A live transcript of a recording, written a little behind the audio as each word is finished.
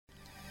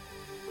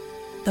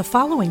The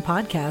following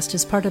podcast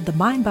is part of the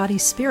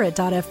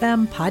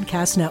MindBodySpirit.fm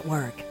podcast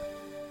network.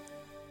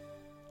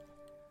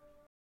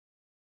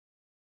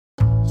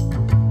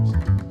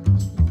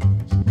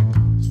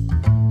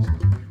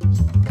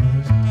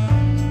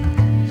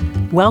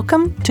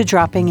 Welcome to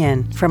Dropping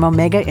In from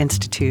Omega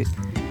Institute,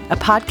 a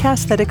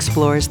podcast that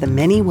explores the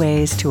many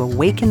ways to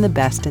awaken the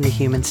best in the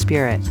human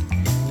spirit.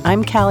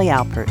 I'm Callie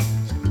Alpert.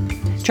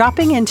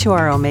 Dropping into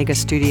our Omega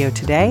studio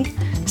today,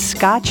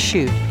 Scott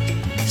Shute.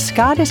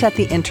 Scott is at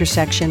the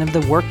intersection of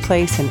the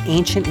workplace and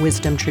ancient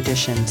wisdom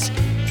traditions.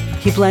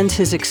 He blends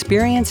his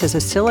experience as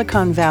a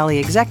Silicon Valley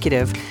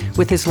executive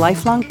with his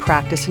lifelong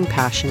practice and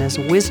passion as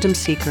a wisdom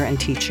seeker and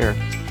teacher.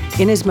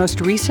 In his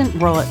most recent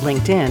role at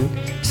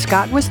LinkedIn,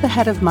 Scott was the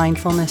head of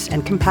mindfulness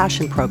and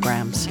compassion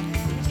programs.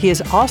 He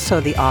is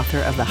also the author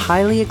of the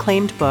highly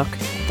acclaimed book,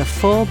 The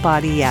Full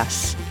Body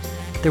Yes.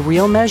 The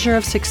real measure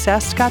of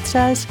success, Scott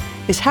says,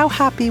 is how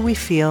happy we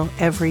feel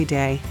every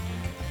day.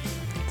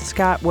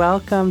 Scott,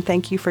 welcome.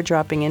 Thank you for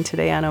dropping in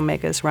today on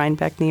Omega's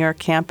Rhinebeck, New York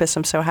campus.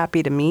 I'm so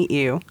happy to meet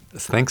you.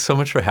 Thanks so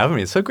much for having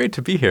me. It's so great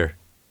to be here.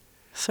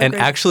 And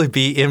actually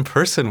be in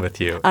person with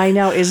you. I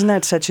know. Isn't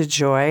that such a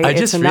joy?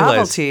 It's a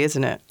novelty,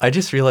 isn't it? I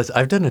just realized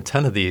I've done a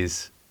ton of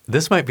these.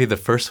 This might be the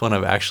first one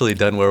I've actually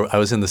done where I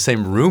was in the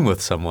same room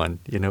with someone.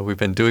 You know, we've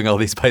been doing all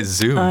these by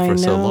Zoom for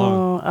so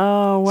long.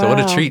 Oh, wow. So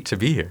what a treat to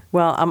be here.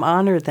 Well, I'm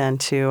honored then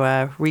to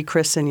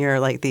rechristen your,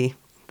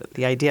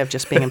 the idea of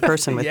just being in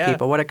person with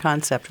people. What a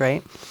concept,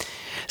 right?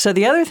 So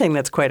the other thing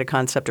that's quite a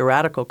concept, a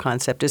radical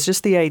concept, is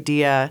just the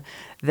idea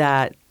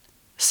that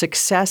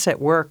success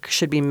at work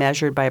should be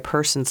measured by a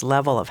person's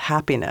level of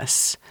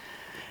happiness.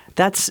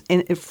 That's,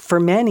 for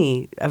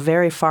many, a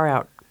very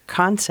far-out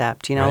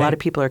concept. You know, right. A lot of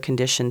people are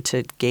conditioned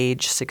to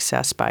gauge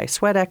success by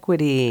sweat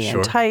equity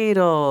and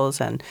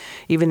titles, and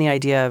even the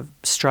idea of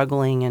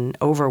struggling and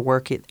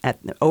overworking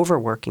at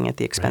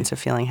the expense of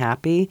feeling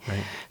happy.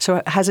 Right.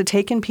 So has it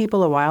taken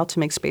people a while to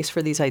make space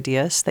for these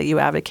ideas that you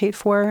advocate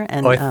for?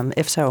 And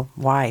if so,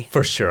 why?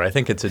 For sure. I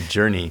think it's a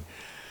journey.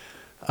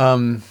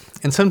 And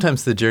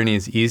sometimes the journey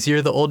is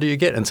easier the older you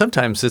get, and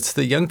sometimes it's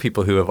the young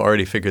people who have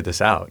already figured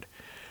this out.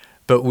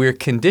 But we're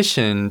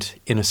conditioned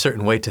in a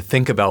certain way to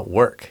think about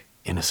work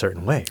in a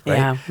certain way, right?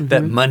 Yeah. Mm-hmm.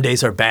 That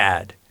Mondays are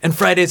bad and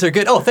Fridays are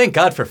good. Oh, thank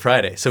God for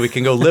Friday, so we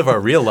can go live our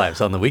real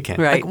lives on the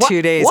weekend. Right,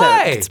 2 days.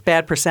 Why? It's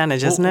bad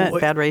percentage, isn't it?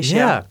 Bad ratio.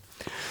 Yeah.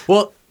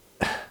 Well,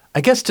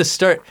 I guess to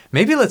start,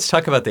 maybe let's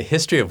talk about the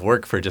history of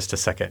work for just a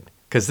second,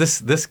 because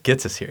this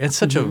gets us here. It's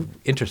such an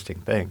interesting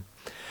thing.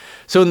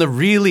 So in the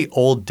really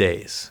old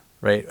days,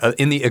 right,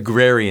 in the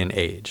agrarian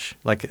age,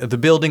 like the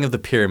building of the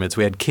pyramids,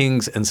 we had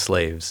kings and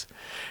slaves.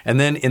 And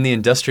then in the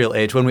industrial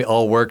age, when we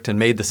all worked and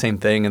made the same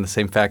thing in the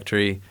same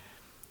factory,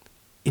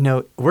 you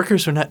know,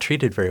 workers were not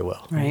treated very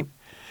well. Right.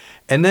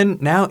 And then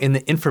now in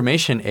the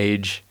information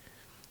age,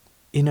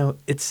 you know,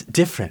 it's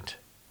different.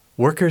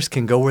 Workers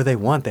can go where they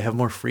want. They have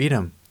more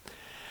freedom.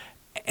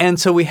 And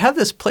so we have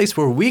this place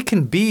where we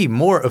can be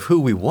more of who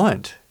we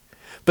want.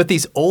 But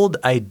these old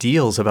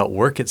ideals about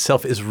work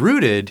itself is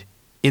rooted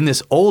in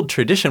this old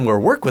tradition where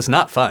work was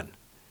not fun,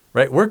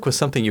 right? Work was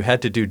something you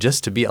had to do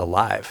just to be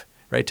alive,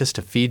 right? Just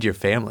to feed your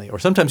family. Or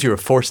sometimes you were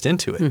forced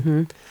into it.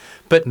 Mm-hmm.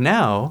 But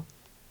now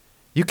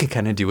you can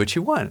kind of do what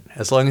you want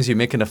as long as you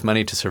make enough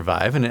money to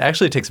survive. And it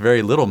actually takes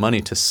very little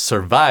money to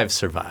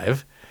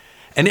survive.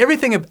 And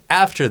everything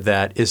after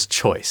that is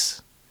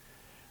choice,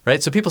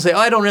 right? So people say, oh,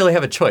 I don't really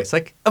have a choice.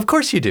 Like, of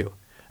course you do.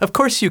 Of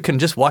course you can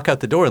just walk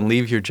out the door and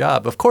leave your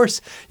job. Of course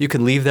you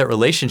can leave that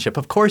relationship.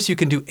 Of course you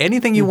can do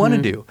anything you want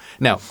to do.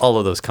 Now, all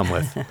of those come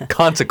with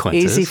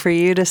consequences. Easy for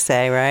you to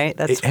say, right?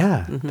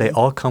 They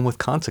all come with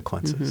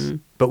consequences. Mm-hmm.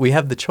 But we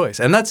have the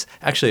choice. And that's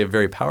actually a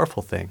very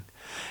powerful thing.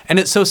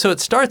 And so it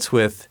starts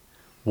with,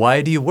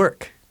 why do you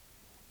work?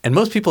 And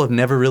most people have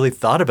never really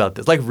thought about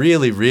this, like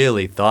really,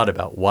 really thought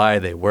about why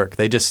they work.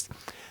 They just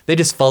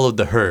followed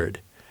the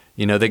herd.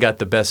 You know, they got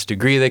the best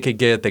degree they could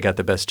get, they got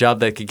the best job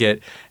they could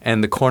get,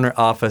 and the corner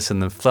office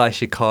and the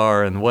flashy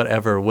car and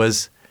whatever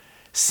was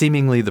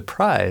seemingly the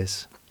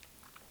prize.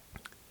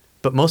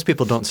 But most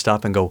people don't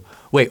stop and go,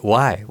 wait,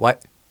 why?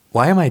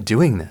 Why am I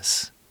doing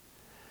this?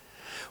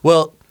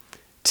 Well,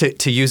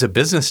 to use a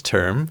business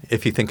term,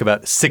 if you think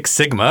about Six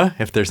Sigma,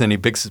 if there's any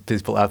big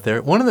people out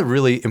there, one of the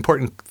really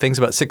important things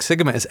about Six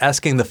Sigma is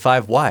asking the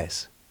 5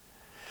 whys.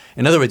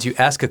 In other words, you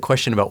ask a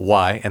question about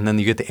why, and then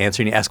you get the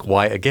answer and you ask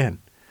why again.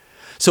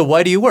 So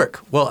why do you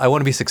work? Well, I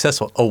want to be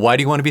successful. Oh, why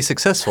do you want to be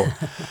successful?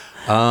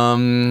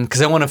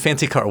 Because I want a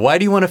fancy car. Why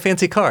do you want a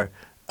fancy car?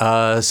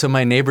 So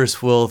my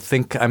neighbors will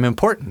think I'm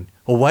important.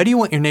 Well, why do you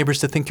want your neighbors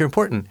to think you're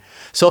important?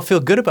 So I'll feel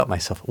good about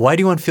myself. Why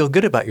do you want to feel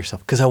good about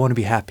yourself? Because I want to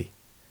be happy.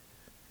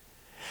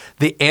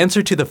 The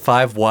answer to the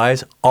 5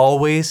 whys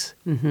always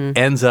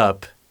ends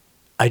up,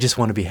 I just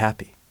want to be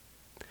happy.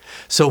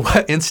 So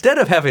instead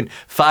of having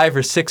 5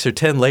 or 6 or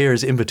 10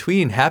 layers in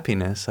between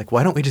happiness, like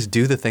why don't we just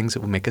do the things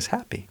that will make us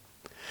happy?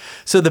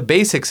 So the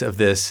basics of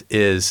this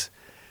is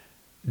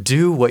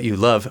do what you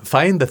love,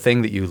 find the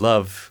thing that you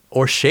love,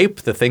 or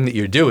shape the thing that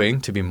you're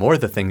doing to be more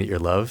the thing that you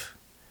love,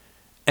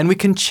 and we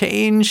can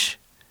change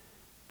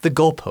the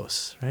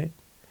goalposts, right?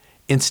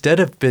 instead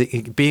of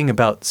being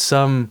about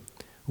some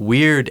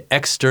weird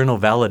external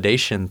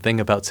validation thing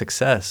about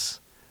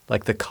success,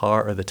 like the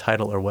car or the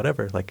title or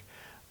whatever, like,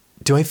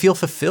 do I feel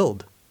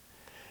fulfilled?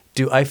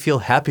 Do I feel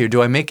happier?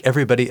 Do I make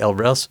everybody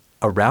else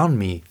around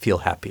me feel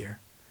happier?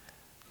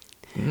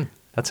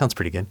 That sounds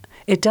pretty good.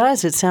 It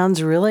does. It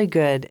sounds really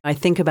good. I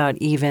think about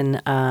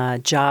even a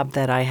job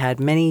that I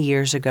had many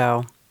years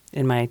ago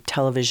in my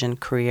television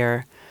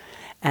career.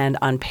 And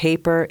on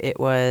paper, it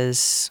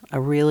was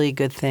a really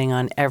good thing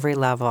on every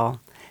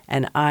level.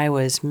 And I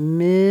was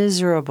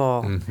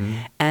miserable. Mm-hmm.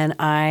 And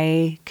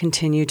I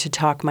continued to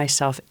talk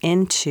myself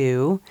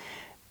into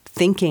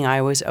thinking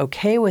I was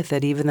okay with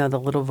it, even though the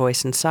little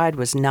voice inside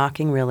was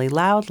knocking really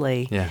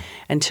loudly. Yeah.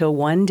 Until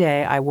one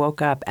day I woke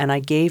up and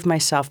I gave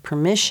myself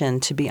permission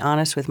to be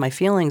honest with my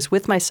feelings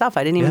with myself.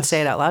 I didn't even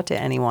say it out loud to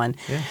anyone.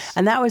 Yes.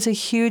 And that was a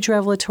huge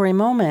revelatory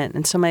moment.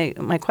 And so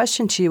my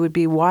question to you would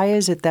be, why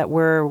is it that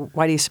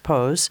why do you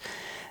suppose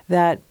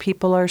that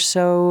people are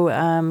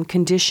so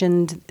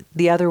conditioned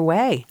the other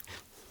way?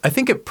 I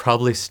think it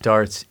probably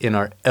starts in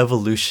our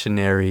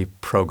evolutionary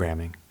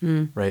programming,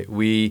 right?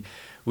 We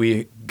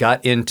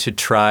got into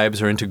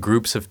tribes or into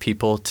groups of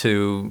people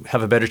to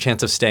have a better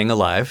chance of staying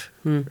alive,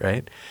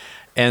 right?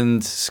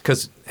 And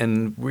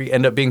we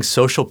end up being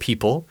social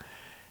people,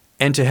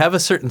 and to have a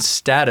certain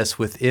status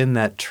within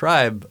that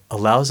tribe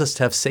allows us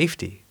to have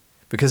safety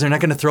because they're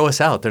not going to throw us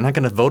out. They're not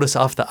going to vote us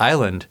off the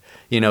island,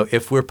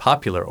 if we're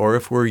popular or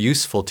if we're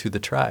useful to the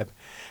tribe.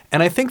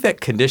 And I think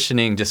that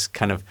conditioning just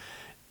kind of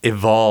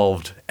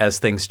evolved as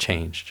things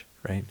changed,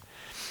 right?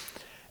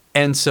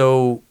 And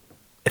so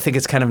I think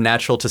it's kind of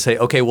natural to say,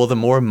 okay, well, the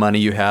more money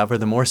you have or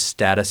the more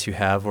status you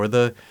have or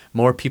the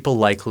more people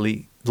like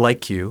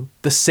you,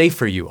 the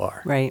safer you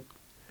are. Right.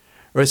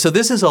 Right. So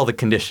this is all the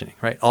conditioning,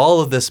 right?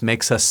 All of this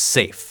makes us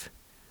safe.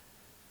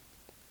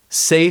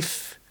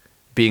 Safe,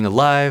 being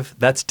alive,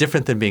 that's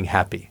different than being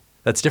happy.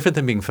 That's different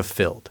than being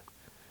fulfilled.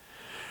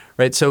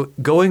 Right? So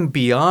going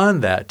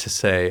beyond that to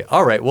say,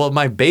 all right, well,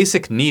 my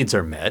basic needs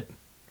are met.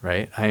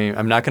 Right?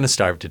 I'm not going to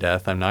starve to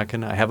death.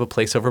 I have a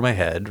place over my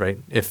head, right?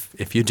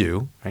 If you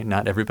do, right?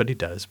 Not everybody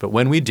does. But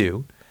when we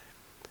do,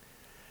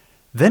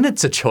 then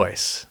it's a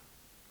choice,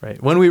 right?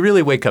 When we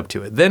really wake up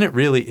to it, then it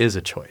really is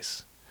a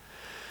choice.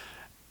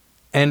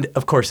 And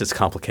of course, it's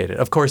complicated.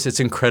 Of course, it's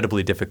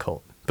incredibly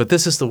difficult. But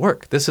this is the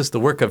work. This is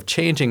the work of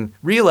changing,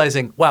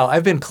 realizing, wow,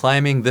 I've been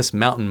climbing this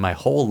mountain my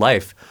whole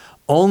life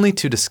only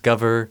to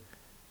discover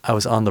I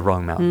was on the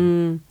wrong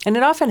mountain. And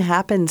it often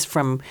happens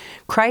from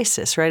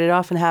crisis, right? It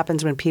often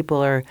happens when people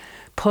are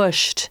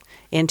pushed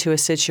into a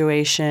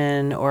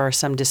situation or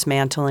some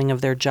dismantling of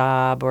their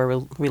job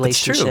or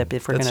relationship,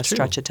 if we're going to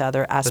stretch it to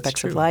other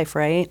aspects of life,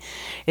 right?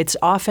 It's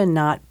often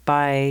not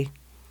by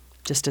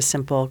just a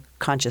simple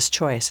conscious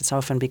choice. It's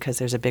often because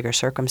there's a bigger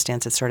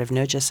circumstance that sort of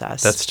nudges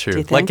us. That's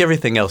true. Like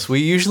everything else, we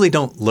usually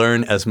don't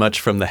learn as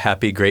much from the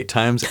happy, great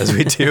times as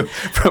we do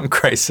from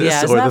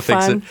crisis or the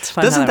things. It's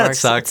fun. Doesn't that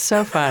suck? It's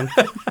so fun.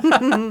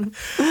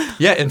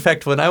 Yeah. In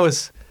fact, when I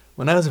was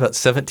about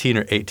 17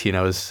 or 18,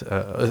 I was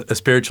a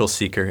spiritual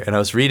seeker, and I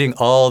was reading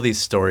all these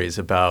stories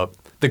about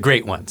the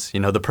great ones,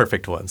 the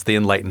perfect ones, the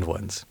enlightened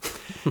ones.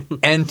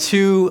 And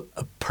to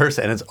a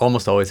person, and it's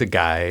almost always a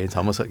guy, it's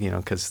almost,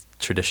 because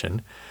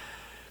tradition.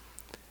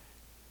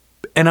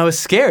 And I was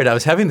scared. I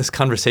was having this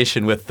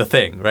conversation with the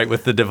thing, right,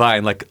 with the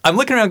divine. Like, I'm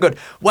looking around going,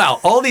 wow,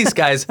 all these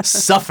guys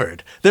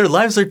suffered. Their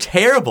lives are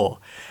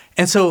terrible.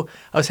 And so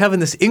I was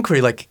having this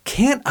inquiry, like,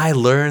 can't I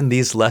learn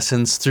these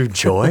lessons through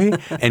joy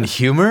and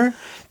humor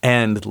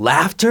and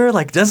laughter?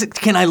 Like,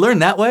 can I learn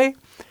that way?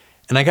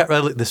 And I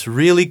got this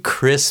really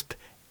crisp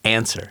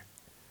answer.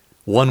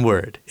 One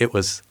word. It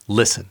was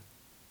listen.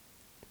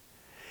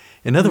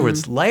 In other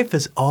words, life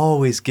is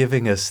always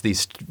giving us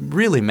these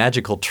really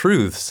magical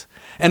truths.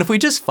 And if we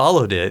just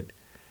followed it,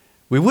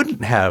 we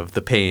wouldn't have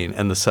the pain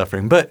and the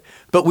suffering. But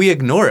we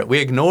ignore it. We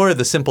ignore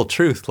the simple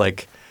truth,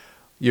 like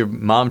your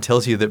mom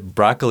tells you that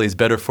broccoli is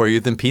better for you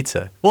than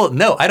pizza. Well,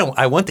 no, I don't.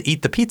 I want to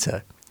eat the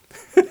pizza.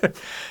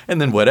 And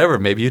then whatever,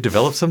 maybe you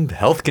develop some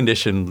health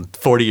condition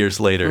 40 years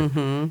later.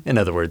 Mm-hmm. In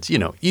other words,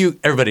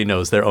 everybody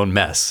knows their own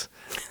mess.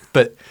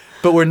 But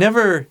we're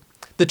never,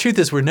 the truth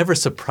is we're never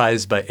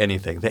surprised by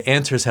anything. The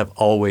answers have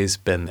always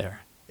been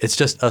there. It's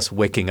just us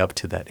waking up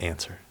to that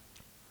answer.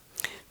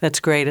 That's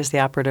great is the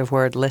operative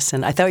word,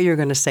 listen. I thought you were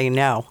going to say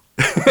no.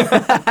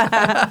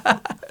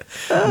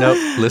 Nope,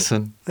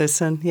 listen.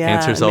 Listen, yeah.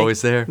 Answer's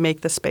always there.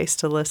 Make the space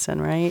to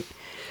listen, right?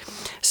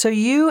 So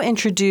you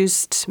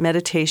introduced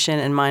meditation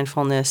and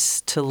mindfulness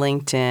to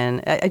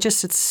LinkedIn.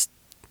 It's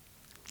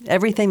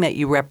everything that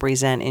you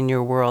represent in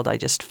your world I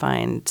just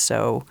find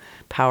so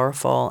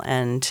powerful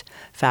and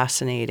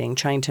fascinating,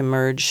 trying to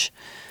merge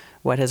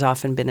what has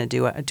often been a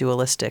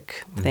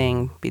dualistic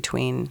thing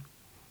between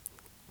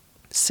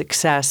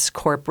success,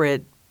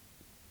 corporate,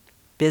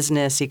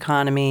 business,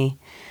 economy,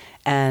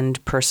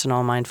 and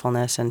personal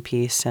mindfulness and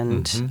peace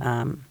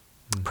and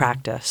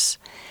practice.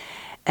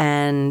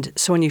 And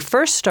so when you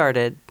first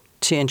started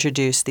to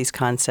introduce these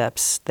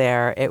concepts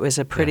there. It was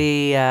a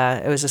pretty,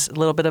 it was a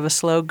little bit of a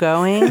slow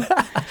going.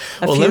 A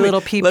few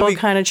little people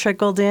kind of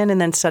trickled in,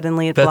 and then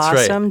suddenly it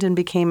blossomed and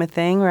became a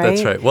thing, right?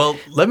 That's right. Well,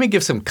 let me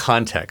give some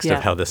context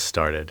of how this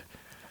started.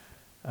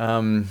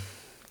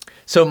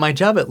 So my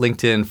job at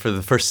LinkedIn for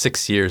the first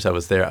 6 years I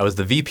was there, I was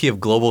the VP of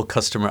Global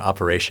Customer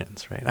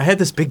Operations, right? I had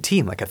this big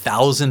team, like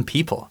 1,000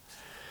 people.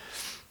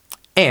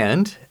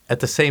 And at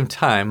the same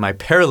time, my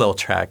parallel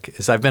track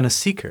is I've been a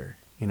seeker.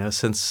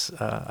 Since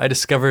I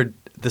discovered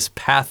this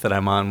path that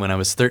I'm on when I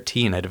was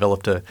 13, I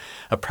developed a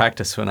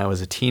practice when I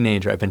was a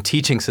teenager. I've been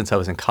teaching since I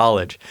was in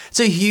college. It's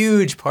a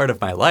huge part of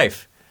my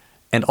life,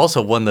 and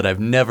also one that I've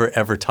never,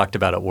 ever talked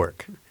about at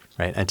work,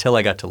 right, until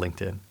I got to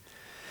LinkedIn.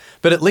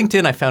 But at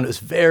LinkedIn, I found it was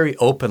very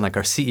open. Like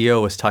our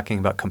CEO was talking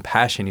about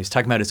compassion. He was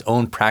talking about his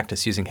own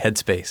practice using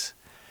Headspace.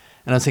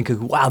 And I was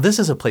thinking, wow, this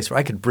is a place where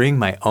I could bring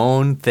my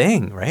own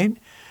thing, right?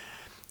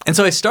 And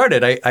so I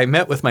started. I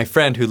met with my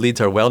friend who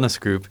leads our wellness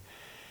group.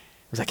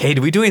 I was like, hey,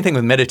 do we do anything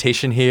with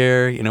meditation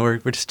here? We're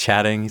just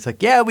chatting. He's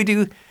like, yeah, we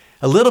do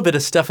a little bit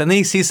of stuff. And then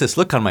he sees this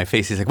look on my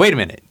face. He's like, wait a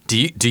minute, do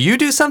you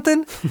do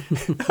something?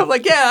 I'm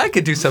like, yeah, I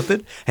could do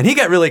something. And he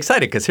got really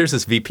excited because here's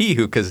this VP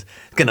who is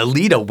going to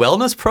lead a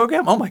wellness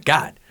program. Oh my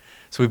God.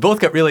 So we both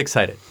got really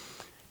excited.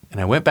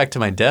 And I went back to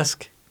my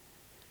desk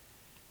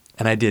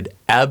and I did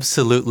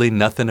absolutely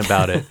nothing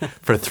about it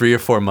for 3 or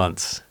 4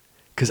 months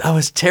because I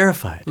was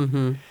terrified.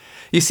 Mm-hmm.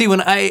 You see,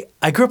 when I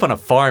grew up on a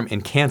farm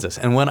in Kansas,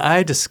 and when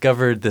I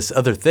discovered this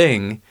other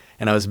thing,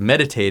 and I was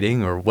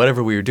meditating or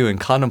whatever we were doing,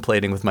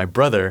 contemplating with my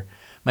brother,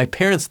 my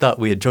parents thought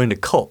we had joined a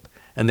cult,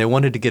 and they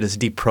wanted to get us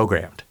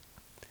deprogrammed,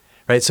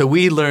 right? So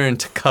we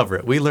learned to cover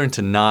it. We learned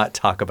to not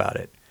talk about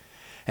it.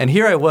 And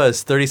here I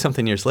was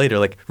 30-something years later,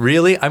 like,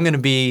 really? I'm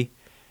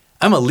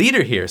a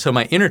leader here. So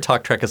my inner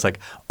talk track is like,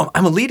 oh,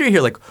 I'm a leader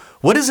here. Like,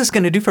 what is this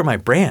going to do for my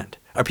brand?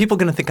 Are people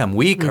going to think I'm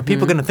weak? Mm-hmm. Are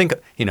people going to think,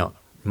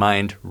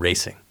 mind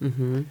racing?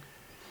 Mm-hmm.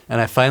 And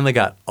I finally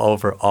got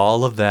over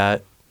all of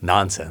that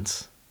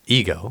nonsense,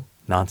 ego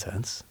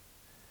nonsense.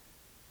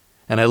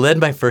 And I led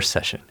my first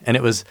session. And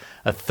it was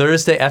a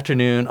Thursday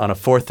afternoon on a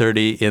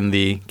 4:30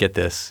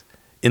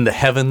 in the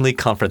heavenly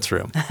conference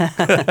room.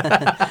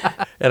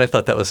 And I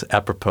thought that was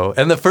apropos.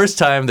 And the first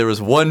time there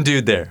was one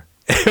dude there.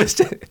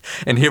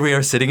 And here we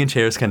are sitting in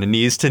chairs, kind of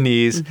knees to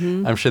knees.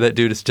 Mm-hmm. I'm sure that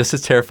dude is just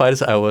as terrified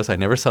as I was. I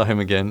never saw him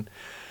again.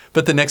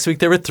 But the next week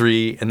there were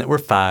 3, and there were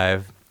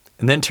 5,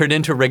 and then turned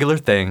into a regular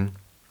thing.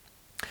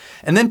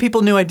 And then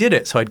people knew I did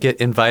it, so I'd get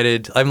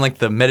invited. I'm like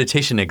the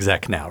meditation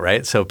exec now,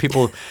 right? So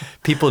people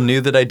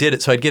knew that I did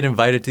it, so I'd get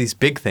invited to these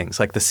big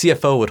things. Like the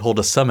CFO would hold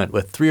a summit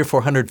with 300 or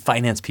 400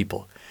 finance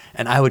people,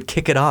 and I would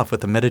kick it off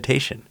with a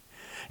meditation.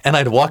 And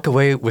I'd walk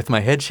away with my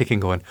head shaking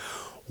going,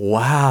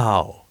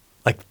 wow,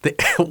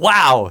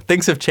 wow,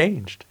 things have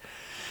changed.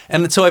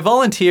 And so I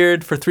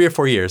volunteered for 3 or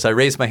 4 years. I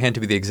raised my hand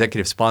to be the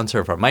executive sponsor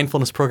of our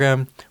mindfulness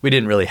program. We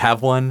didn't really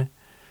have one.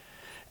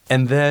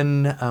 And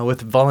then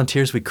with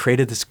volunteers, we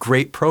created this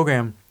great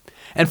program.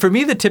 And for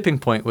me, the tipping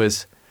point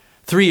was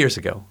 3 years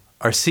ago.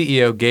 Our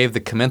CEO gave the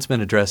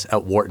commencement address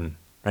at Wharton,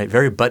 right?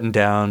 Very buttoned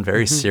down,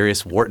 very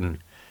serious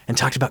Wharton, and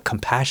talked about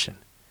compassion.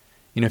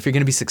 If you're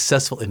going to be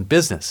successful in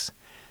business,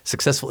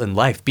 successful in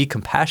life, be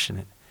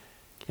compassionate.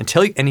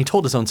 And he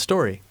told his own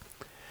story.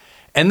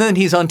 And then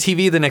he's on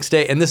TV the next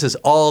day, and this is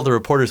all the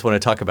reporters want to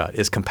talk about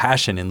is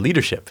compassion in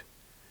leadership.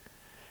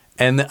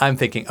 And I'm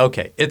thinking,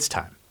 okay, it's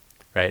time.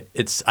 Right?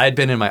 I'd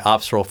been in my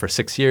ops role for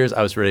 6 years.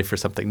 I was ready for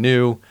something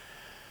new.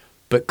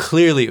 But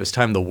clearly it was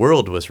time the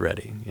world was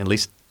ready. At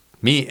least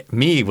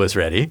me was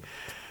ready.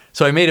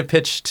 So I made a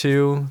pitch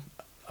to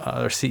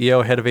our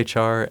CEO, head of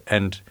HR,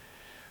 and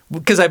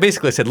because I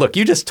basically said, look,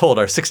 you just told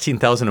our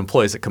 16,000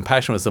 employees that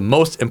compassion was the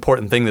most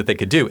important thing that they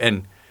could do.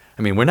 And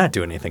we're not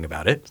doing anything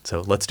about it. So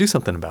let's do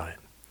something about it.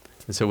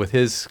 And so with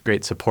his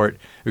great support,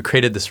 we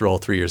created this role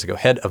 3 years ago,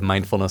 head of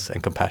mindfulness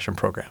and compassion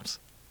programs.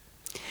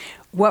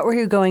 What were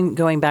you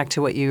going back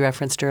to what you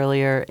referenced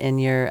earlier in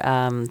your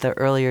the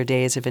earlier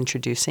days of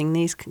introducing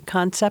these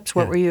concepts?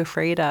 What were you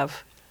afraid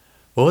of?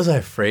 What was I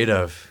afraid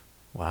of?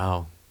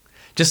 Wow.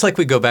 Just like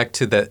we go back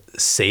to the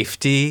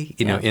safety,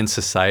 in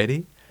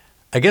society.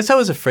 I guess I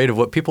was afraid of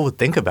what people would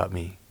think about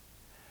me.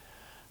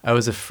 I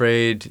was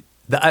afraid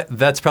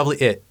that's probably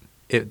it.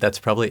 That's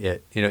probably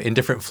it, in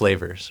different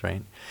flavors,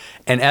 right?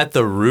 And at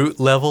the root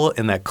level,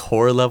 in that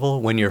core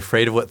level, when you're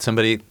afraid of what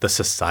the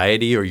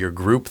society or your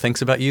group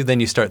thinks about you, then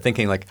you start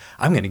thinking like,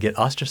 I'm going to get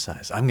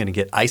ostracized. I'm going to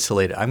get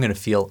isolated. I'm going to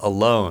feel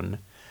alone.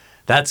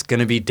 That's going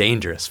to be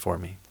dangerous for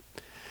me.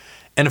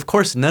 And of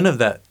course, none of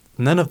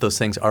those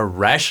things are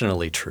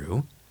rationally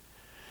true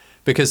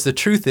because the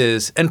truth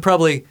is, and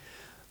probably,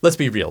 let's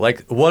be real,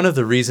 like one of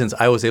the reasons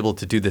I was able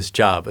to do this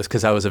job is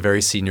because I was a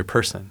very senior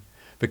person.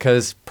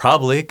 Because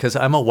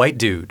I'm a white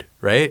dude,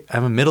 right?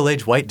 I'm a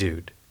middle-aged white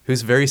dude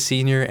who's very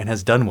senior and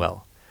has done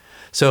well.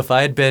 So if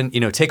I had been,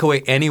 take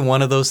away any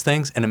one of those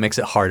things and it makes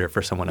it harder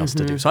for someone else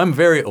to do. So I'm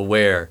very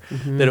aware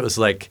that it was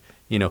like,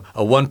 a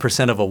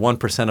 1% of a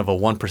 1% of a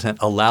 1%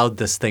 allowed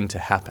this thing to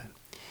happen.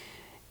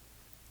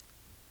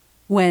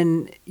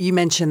 When you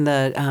mentioned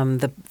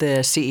the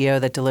CEO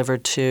that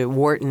delivered to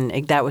Wharton,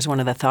 that was one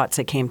of the thoughts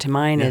that came to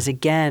mind. Is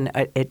again,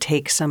 it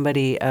takes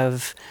somebody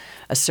of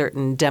a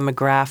certain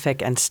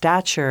demographic and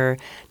stature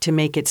to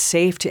make it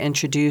safe to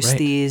introduce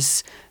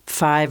these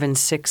 5,000 and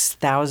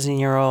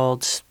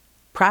 6,000-year-old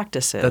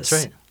practices. That's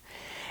right.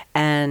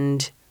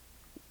 And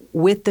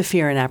with the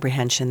fear and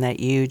apprehension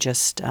that you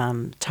just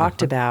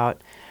talked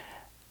about,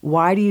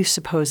 why do you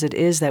suppose it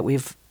is that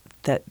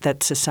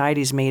that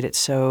society's made it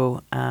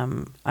so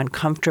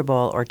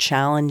uncomfortable or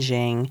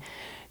challenging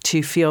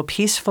to feel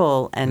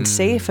peaceful and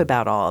safe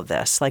about all of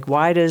this? Like,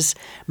 why does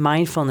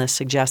mindfulness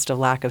suggest a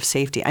lack of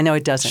safety? I know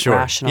it doesn't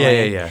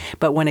rationally. Yeah.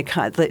 But when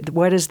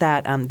what is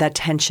that that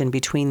tension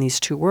between these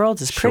two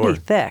worlds is pretty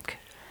thick.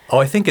 Oh,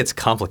 I think it's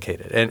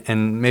complicated.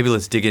 And maybe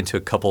let's dig into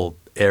a couple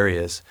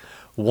areas.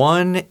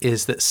 One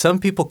is that some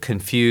people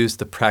confuse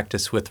the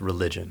practice with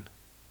religion.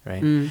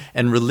 Right?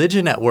 And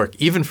religion at work,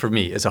 even for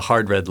me, is a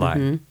hard red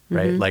line,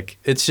 right? Like,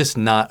 it's just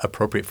not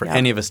appropriate for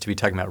any of us to be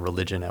talking about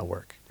religion at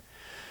work.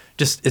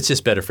 It's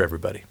just better for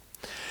everybody.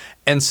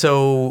 And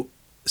so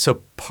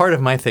part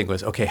of my thing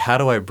was, okay, how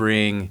do I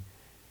bring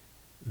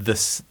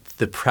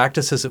the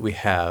practices that we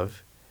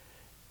have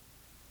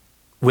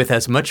with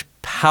as much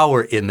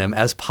power in them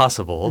as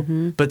possible,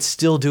 but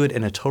still do it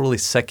in a totally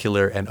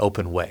secular and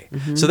open way?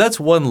 So that's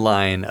one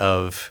line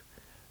of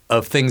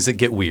things that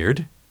get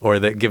weird, or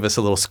that give us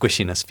a little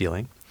squishiness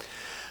feeling.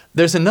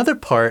 There's another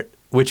part,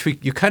 which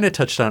you kind of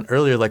touched on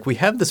earlier, like we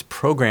have this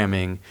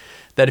programming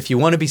that if you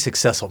want to be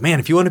successful, man,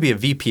 if you want to be a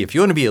VP, if you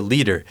want to be a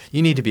leader,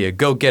 you need to be a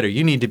go-getter,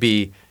 you need to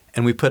be,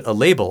 and we put a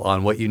label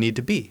on what you need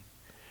to be.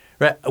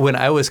 Right? When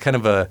I was kind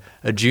of a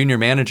junior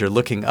manager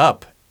looking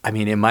up, I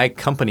mean, in my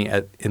company,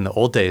 in the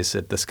old days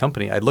at this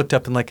company, I looked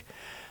up and like,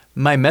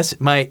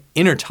 my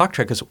inner talk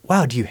track is,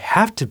 wow, do you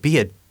have to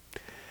be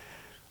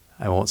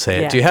I won't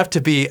say it. Do you have to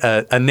be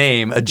a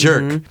name, a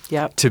jerk,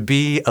 to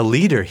be a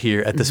leader here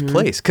at this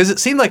place? Because it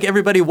seemed like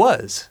everybody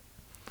was.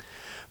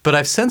 But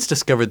I've since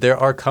discovered there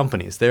are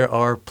companies, there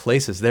are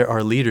places, there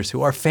are leaders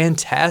who are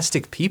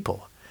fantastic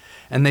people.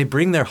 And they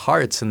bring their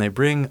hearts and they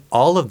bring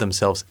all of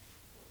themselves.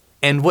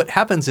 And what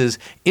happens is,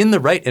 in the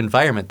right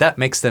environment, that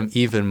makes them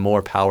even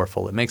more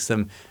powerful. It makes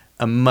them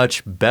a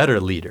much better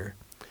leader.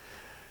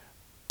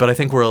 But I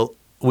think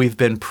we've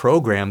been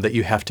programmed that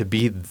you have to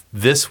be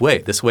this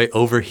way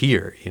over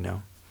here, you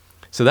know.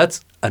 So that's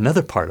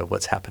another part of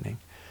what's happening.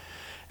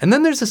 And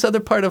then there's this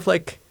other part of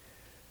like,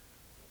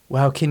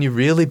 wow, can you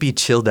really be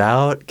chilled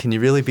out? Can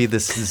you really be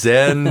this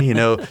Zen,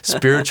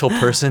 spiritual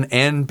person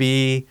and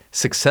be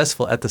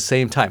successful at the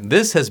same time?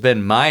 This has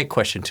been my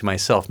question to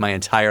myself my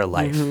entire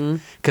life,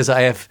 because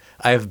I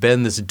have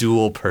been this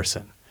dual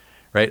person,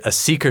 right? A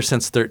seeker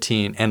since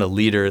 13 and a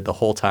leader the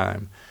whole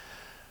time.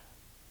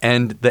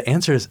 And the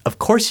answer is, of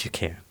course you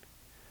can.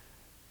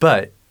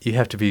 But you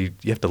have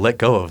to let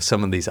go of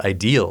some of these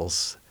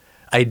ideas,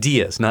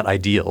 not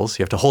ideals.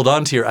 You have to hold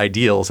on to your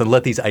ideals and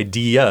let these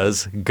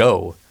ideas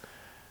go.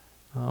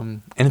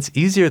 And it's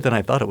easier than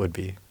I thought it would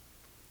be.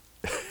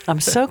 I'm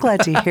so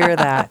glad to hear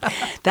that.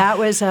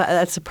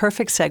 That's a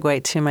perfect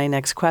segue to my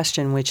next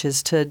question, which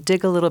is to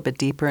dig a little bit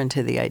deeper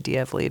into the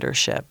idea of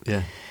leadership.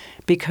 Yeah.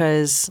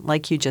 Because,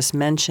 like you just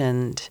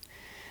mentioned,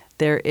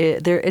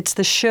 it's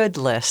the should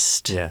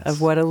list of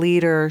what a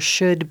leader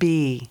should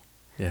be.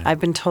 Yeah. I've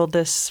been told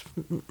this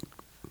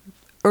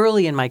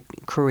early in my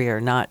career,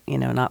 not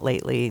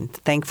lately.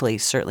 Thankfully,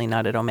 certainly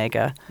not at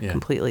Omega. Yeah.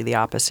 Completely the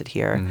opposite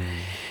here.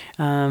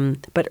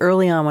 But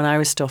early on, when I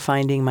was still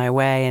finding my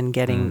way and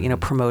getting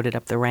promoted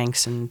up the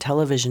ranks in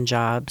television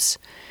jobs,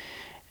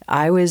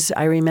 I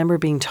remember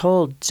being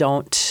told,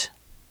 don't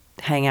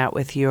hang out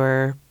with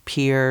your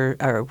peer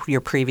or your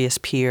previous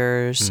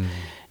peers.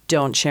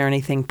 Don't share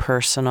anything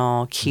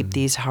personal. Keep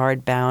these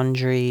hard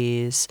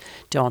boundaries.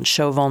 Don't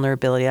show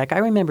vulnerability. Like, I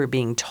remember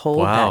being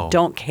told that.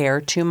 Don't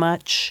care too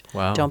much.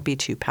 Don't be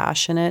too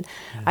passionate.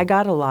 Yeah. I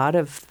got a lot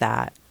of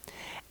that.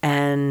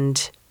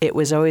 And it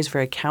was always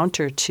very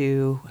counter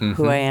to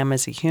who I am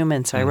as a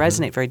human. So I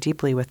resonate very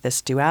deeply with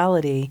this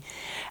duality.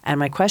 And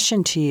my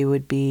question to you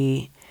would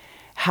be,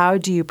 how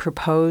do you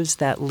propose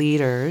that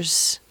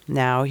leaders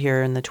now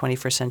here in the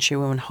 21st century,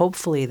 when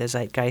hopefully the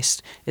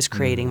zeitgeist is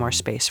creating more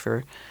space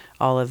for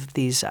all of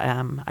these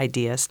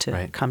ideas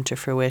to come to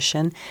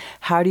fruition,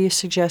 how do you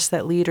suggest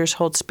that leaders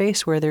hold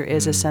space where there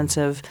is a sense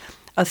of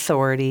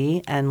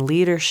authority and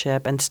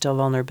leadership and still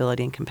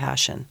vulnerability and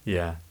compassion?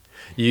 Yeah.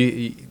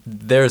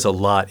 There's a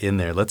lot in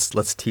there.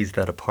 Let's tease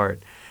that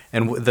apart.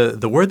 And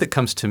the word that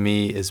comes to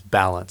me is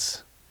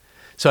balance.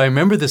 So I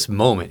remember this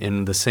moment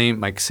in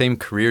my same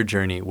career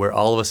journey where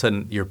all of a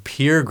sudden your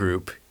peer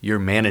group, you're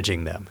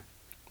managing them,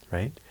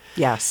 right?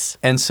 Yes.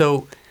 And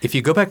so if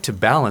you go back to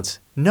balance,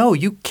 no,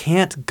 you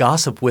can't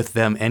gossip with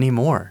them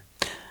anymore.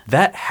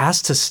 That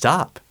has to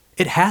stop.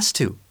 It has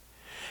to.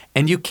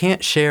 And you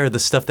can't share the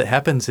stuff that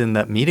happens in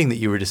that meeting that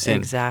you were just in.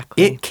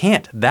 Exactly. It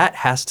can't. That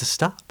has to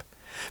stop.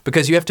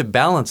 Because you have to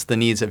balance the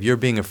needs of your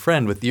being a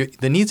friend with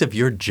the needs of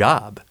your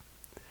job.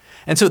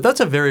 And so that's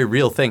a very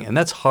real thing, and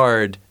that's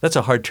hard. That's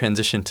a hard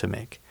transition to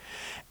make.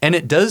 And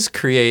it does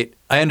create,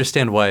 I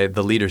understand why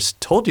the leaders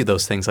told you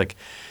those things, like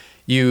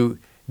you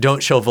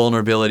don't show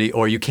vulnerability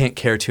or you can't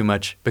care too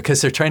much,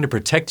 because they're trying to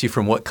protect you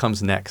from what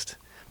comes next.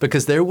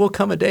 Because there will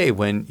come a day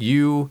when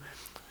you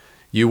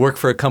work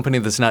for a company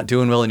that's not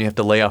doing well and you have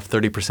to lay off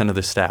 30% of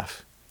the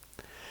staff.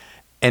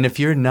 And if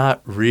you're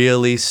not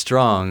really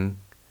strong,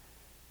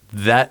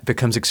 that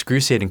becomes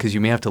excruciating because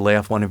you may have to lay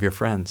off one of your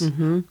friends.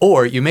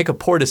 Or you make a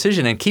poor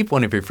decision and keep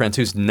one of your friends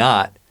who's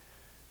not,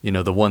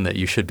 the one that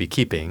you should be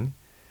keeping.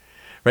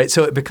 Right?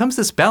 So it becomes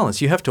this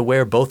balance. You have to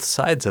wear both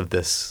sides of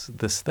this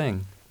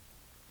thing.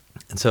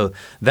 And so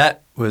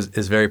that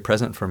is very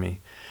present for me.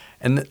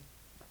 And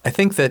I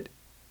think that,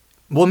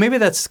 well, maybe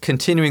that's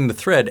continuing the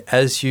thread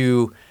as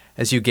you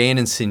gain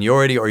in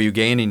seniority or you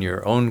gain in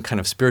your own kind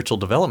of spiritual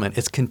development.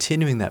 It's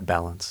continuing that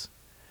balance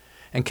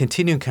and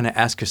continuing kind of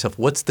ask yourself,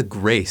 what's the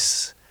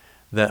grace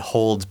that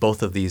holds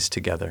both of these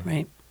together?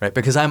 Right. Right?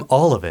 Because I'm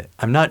all of it.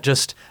 I'm not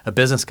just a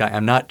business guy.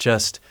 I'm not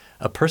just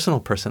a personal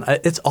person.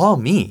 It's all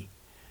me.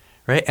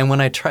 Right? And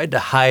when I tried to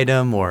hide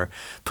them or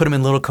put them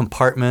in little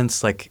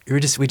compartments, like we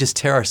just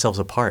tear ourselves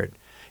apart.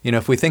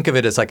 If we think of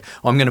it as like,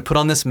 oh, I'm going to put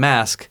on this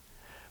mask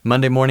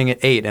Monday morning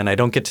at 8 and I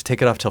don't get to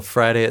take it off till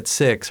Friday at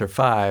 6 or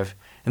 5.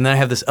 And then I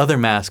have this other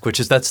mask,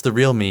 that's the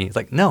real me. It's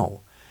like,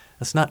 no,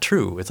 that's not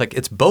true. It's like,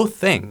 it's both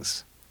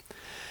things.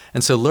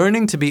 And so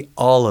learning to be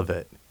all of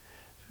it.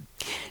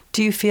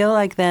 Do you feel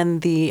like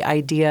then the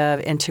idea of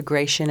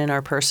integration in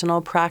our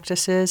personal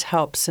practices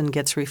helps and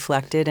gets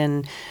reflected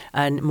in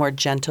a more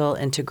gentle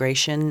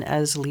integration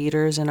as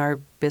leaders in our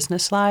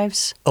business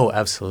lives? Oh,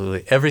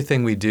 absolutely.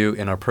 Everything we do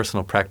in our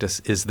personal practice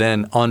is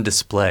then on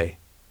display,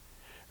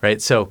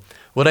 right? So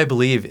what I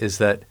believe is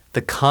that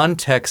the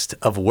context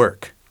of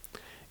work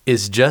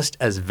is just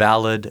as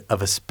valid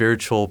of a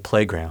spiritual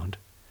playground,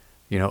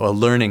 a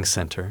learning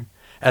center,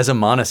 as a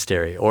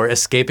monastery or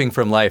escaping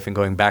from life and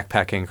going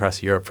backpacking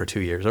across Europe for 2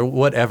 years or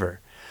whatever.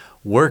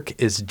 Work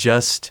is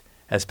just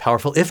as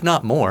powerful, if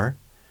not more,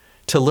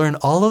 to learn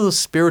all of those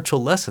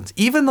spiritual lessons,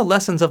 even the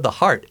lessons of the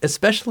heart,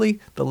 especially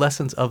the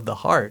lessons of the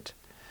heart.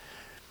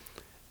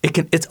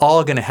 It's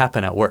all going to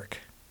happen at work,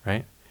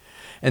 right?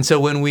 And so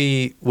when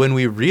we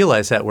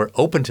realize that, we're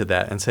open to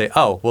that and say,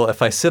 oh, well,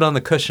 if I sit on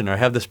the cushion or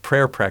have this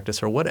prayer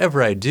practice or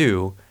whatever I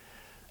do,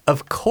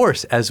 of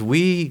course, as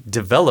we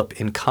develop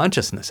in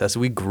consciousness, as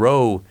we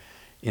grow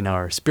in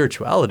our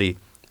spirituality,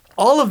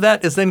 all of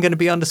that is then going to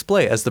be on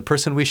display as the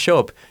person we show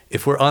up.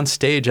 If we're on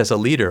stage as a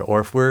leader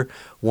or if we're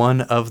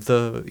one of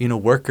the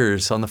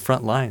workers on the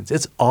front lines,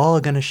 it's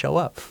all going to show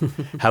up.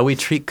 How we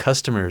treat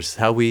customers,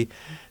 how we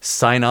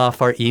sign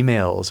off our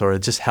emails, or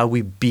just how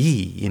we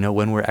be,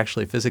 when we're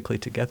actually physically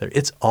together.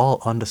 It's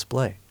all on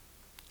display.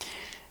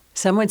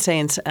 Some would say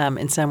in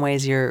some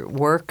ways your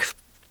work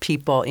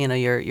people,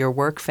 your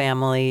work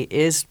family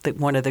is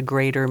one of the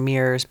greater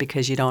mirrors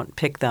because you don't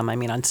pick them. I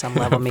mean, on some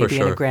level, maybe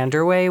sure. in a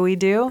grander way we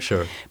do.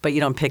 Sure. But you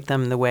don't pick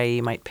them the way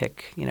you might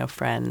pick,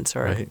 friends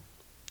or right.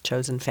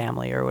 chosen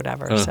family or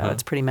whatever. Uh-huh. So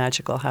it's pretty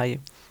magical how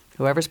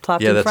whoever's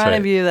plopped Yeah, in that's front right.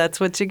 of you, that's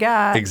what you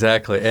got.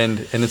 Exactly. And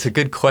it's a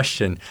good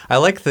question. I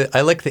like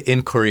the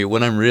inquiry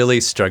when I'm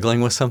really struggling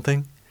with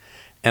something.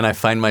 And I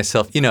find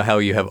myself, how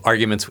you have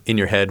arguments in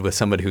your head with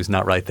somebody who's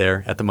not right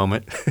there at the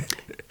moment.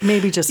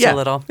 Maybe just a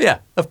little. Yeah,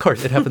 of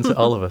course. It happens to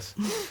all of us.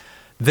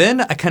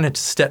 Then I kind of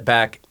step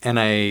back and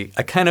I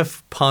kind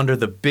of ponder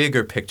the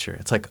bigger picture.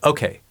 It's like,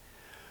 okay,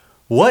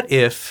 what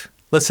if,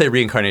 let's say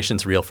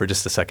reincarnation's real for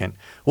just a second.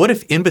 What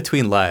if in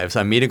between lives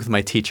I'm meeting with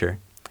my teacher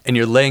and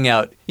you're laying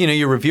out,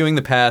 you're reviewing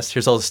the past.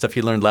 Here's all the stuff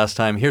you learned last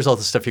time. Here's all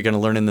the stuff you're going to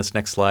learn in this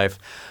next life.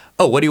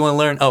 Oh, what do you want to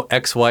learn? Oh,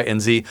 X, Y,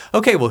 and Z.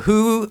 Okay, well,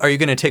 who are you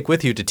going to take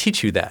with you to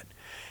teach you that?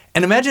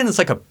 And imagine it's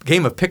like a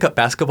game of pickup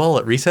basketball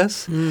at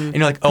recess. And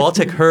you're like, oh, I'll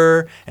take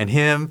her and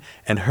him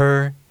and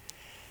her.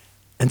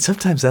 And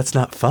sometimes that's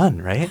not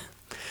fun, right?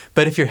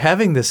 But if you're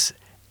having this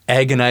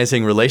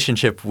agonizing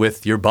relationship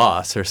with your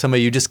boss or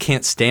somebody you just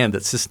can't stand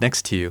that sits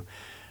next to you,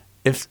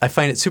 I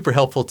find it super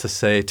helpful to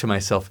say to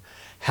myself,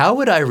 how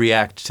would I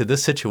react to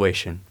this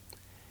situation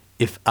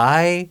if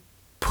I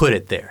put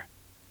it there?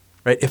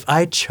 Right? If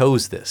I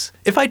chose this,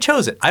 if I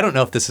chose it, I don't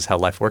know if this is how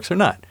life works or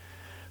not,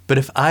 but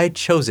if I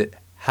chose it,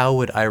 how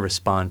would I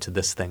respond to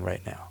this thing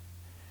right now?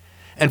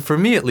 And for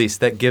me, at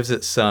least, that gives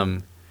it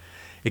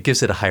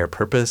a higher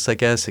purpose, I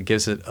guess. It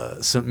gives it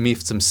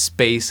some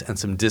space and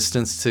some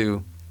distance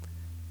to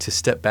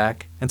step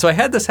back. And so I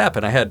had this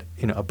happen. I had,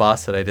 a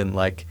boss that I didn't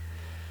like.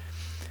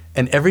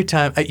 And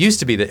it used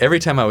to be that every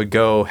time I would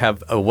go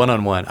have a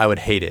one-on-one, I would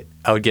hate it.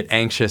 I would get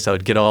anxious. I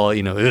would get all, ugh.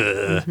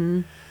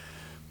 Mm-hmm.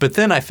 But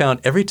then I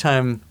found every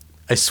time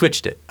I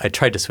switched it, I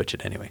tried to switch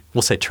it anyway.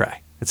 We'll say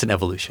try. It's an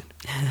evolution.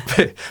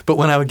 But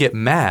when I would get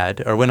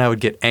mad or when I would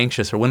get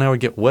anxious or when I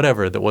would get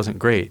whatever that wasn't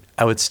great,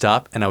 I would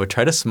stop and I would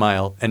try to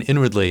smile. And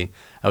inwardly,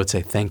 I would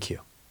say, thank you.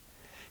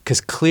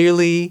 Because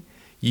clearly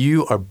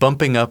you are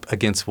bumping up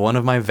against one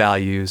of my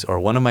values or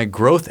one of my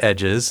growth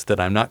edges that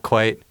I'm not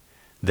quite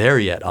there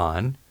yet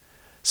on.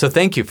 So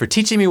thank you for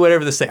teaching me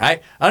whatever this thing.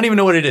 I don't even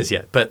know what it is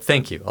yet, but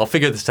thank you. I'll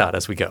figure this out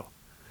as we go.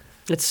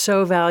 It's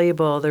so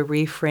valuable, the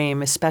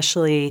reframe,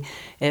 especially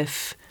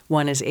if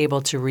one is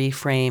able to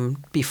reframe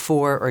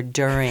before or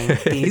during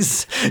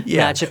these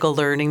Yeah. magical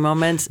learning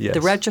moments. Yes.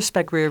 The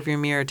retrospect rearview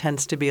mirror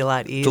tends to be a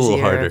lot easier. It's a little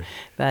harder.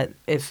 But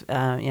if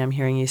I'm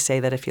hearing you say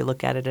that if you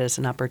look at it as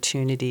an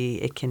opportunity,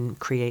 it can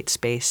create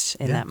space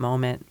in that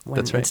moment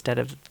That's right. instead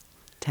of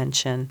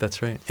tension.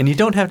 That's right. And you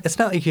don't have, it's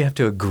not like you have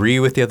to agree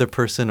with the other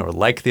person or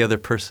like the other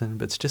person,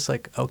 but it's just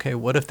like, okay,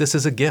 what if this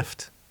is a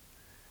gift?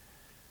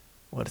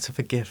 What if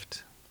a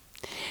gift?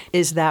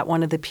 Is that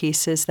one of the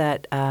pieces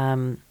that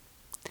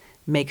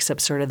makes up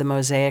sort of the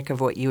mosaic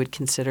of what you would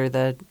consider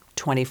the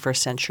 21st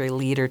century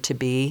leader to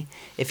be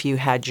if you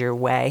had your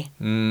way?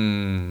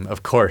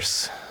 Of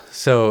course.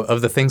 So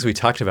of the things we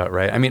talked about,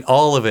 right? I mean,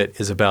 all of it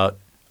is about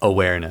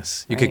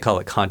awareness. You could call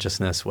it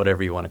consciousness,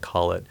 whatever you want to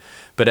call it.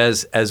 But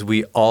as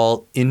we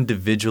all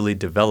individually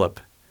develop,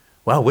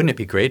 wow, wouldn't it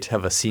be great to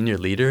have a senior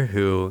leader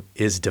who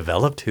is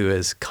developed, who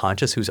is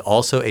conscious, who's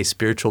also a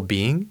spiritual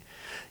being?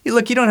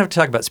 Look, you don't have to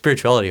talk about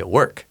spirituality at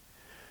work.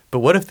 But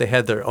what if they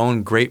had their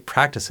own great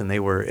practice and they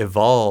were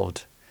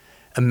evolved?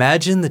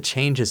 Imagine the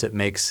changes it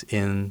makes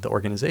in the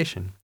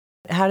organization.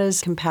 How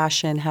does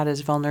compassion, how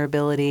does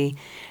vulnerability,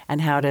 and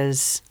how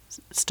does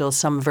still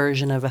some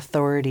version of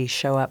authority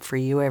show up for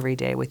you every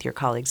day with your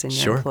colleagues and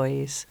your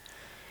employees?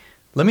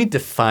 Let me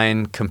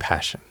define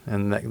compassion,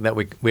 and that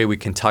way we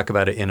can talk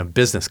about it in a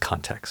business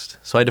context.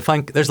 So I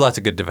define, there's lots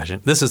of good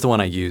definitions. This is the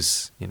one I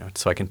use,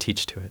 so I can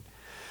teach to it.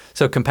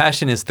 So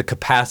compassion is the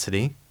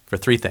capacity for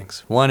three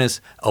things. One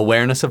is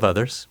awareness of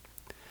others.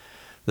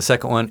 The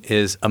second one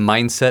is a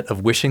mindset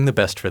of wishing the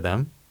best for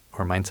them,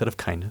 or a mindset of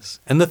kindness.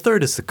 And the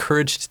third is the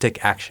courage to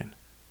take action.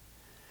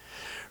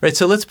 Right,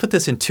 so let's put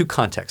this in two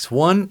contexts.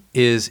 One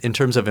is in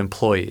terms of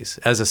employees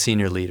as a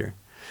senior leader.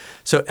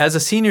 So as a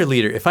senior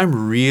leader, if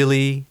I'm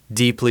really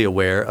deeply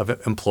aware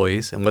of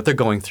employees and what they're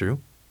going through,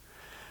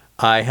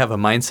 I have a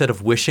mindset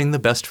of wishing the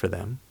best for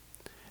them,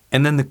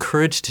 and then the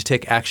courage to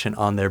take action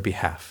on their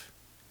behalf.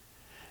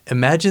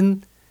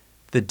 Imagine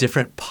the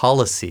different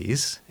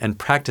policies and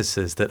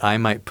practices that I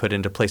might put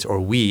into place,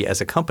 or we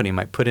as a company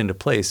might put into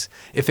place,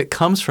 if it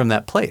comes from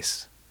that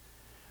place.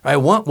 I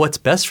want what's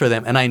best for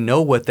them, and I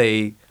know what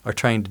they are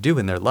trying to do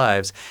in their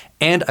lives,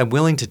 and I'm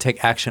willing to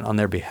take action on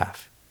their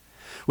behalf.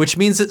 Which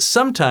means that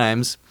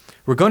sometimes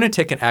we're going to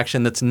take an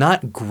action that's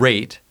not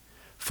great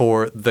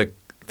for the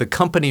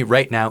company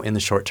right now in the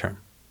short term,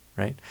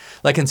 right?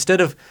 Like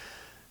instead of,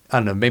 I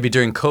don't know, maybe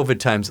during COVID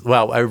times,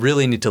 wow, I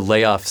really need to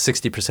lay off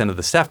 60% of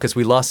the staff because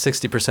we lost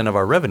 60% of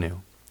our revenue.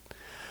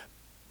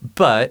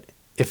 But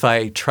if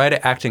I try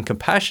to act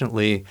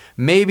compassionately,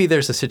 maybe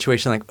there's a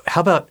situation like,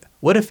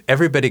 what if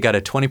everybody got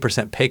a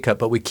 20% pay cut,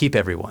 but we keep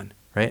everyone,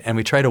 right? And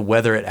we try to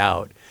weather it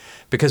out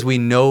because we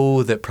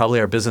know that probably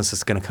our business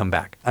is going to come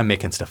back. I'm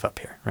making stuff up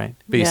here, right?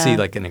 But you see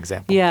like an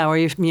example. Yeah, or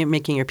you're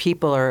making your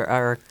people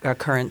our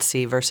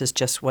currency versus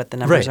just what the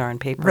numbers are on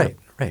paper.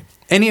 Right.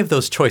 Any of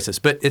those choices.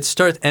 But it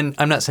starts, and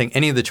I'm not saying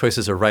any of the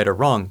choices are right or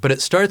wrong, but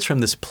it starts from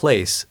this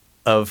place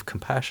of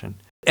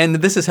compassion. And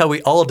this is how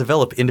we all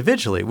develop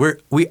individually.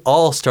 We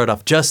all start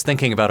off just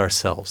thinking about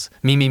ourselves.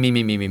 Me,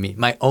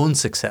 my own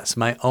success,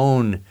 my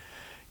own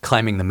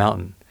climbing the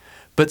mountain.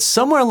 But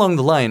somewhere along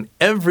the line,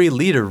 every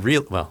leader,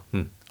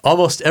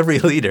 almost every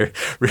leader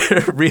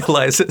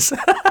realizes.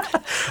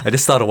 I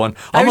just thought of one.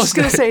 I was just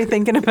going to say,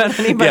 thinking about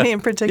anybody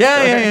in particular.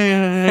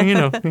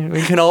 Yeah.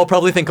 We can all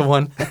probably think of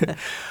one.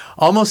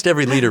 Almost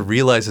every leader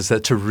realizes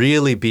that to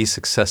really be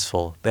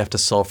successful, they have to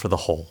solve for the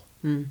whole.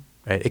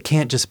 Right? It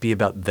can't just be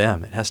about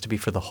them. It has to be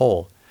for the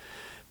whole.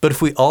 But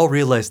if we all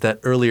realize that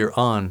earlier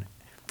on,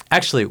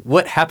 actually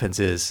what happens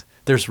is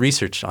there's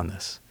research on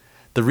this.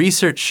 The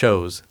research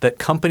shows that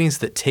companies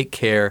that take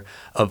care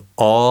of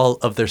all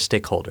of their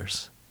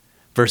stakeholders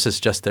versus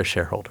just their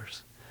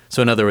shareholders.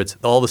 So in other words,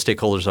 all the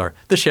stakeholders are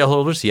the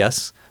shareholders,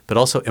 yes, but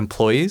also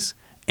employees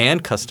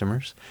and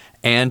customers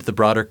and the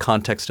broader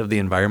context of the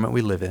environment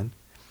we live in.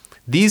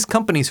 These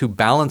companies who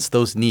balance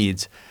those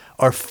needs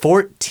are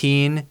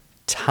 14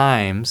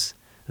 times,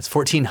 that's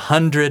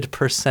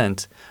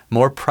 1,400%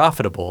 more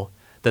profitable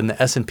than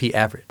the S&P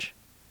average.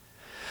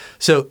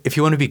 So if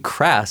you want to be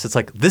crass, it's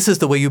like this is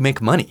the way you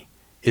make money,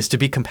 is to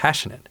be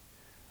compassionate.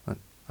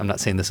 I'm not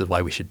saying this is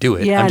why we should do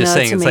it. Yeah, I'm just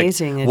saying it's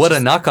amazing. Like, what a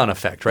knock-on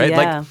effect, right?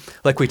 Yeah.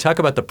 Like we talk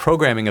about the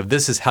programming of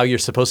this is how you're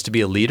supposed to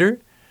be a leader.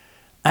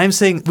 I'm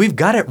saying we've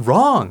got it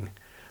wrong.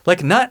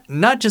 Like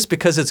not just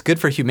because it's good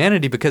for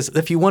humanity, because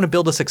if you want to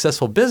build a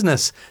successful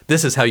business,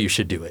 this is how you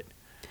should do it.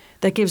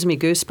 That gives me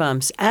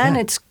goosebumps, and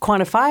it's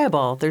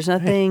quantifiable.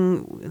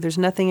 There's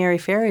nothing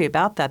airy-fairy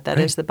about that. That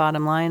is the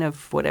bottom line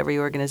of what every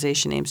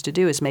organization aims to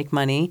do: is make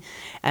money,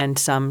 and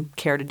some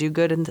care to do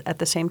good at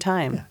the same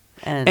time. Yeah.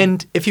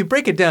 And if you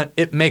break it down,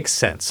 it makes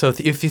sense. So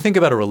if you think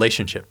about a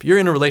relationship, you're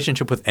in a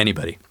relationship with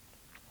anybody.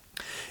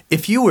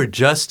 If you were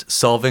just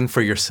solving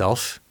for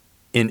yourself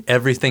in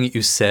everything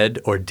you said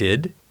or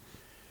did,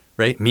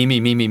 right?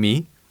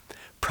 Me,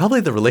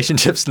 probably the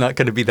relationship's not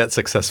going to be that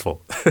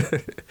successful.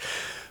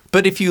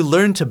 But if you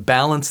learn to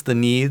balance the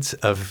needs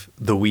of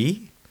the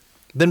we,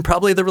 then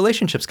probably the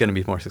relationship's going to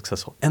be more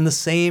successful. And the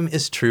same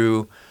is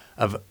true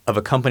of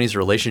a company's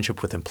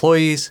relationship with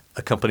employees,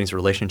 a company's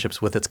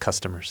relationships with its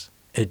customers.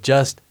 It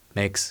just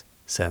makes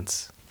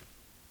sense.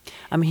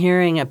 I'm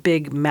hearing a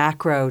big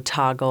macro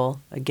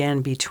toggle,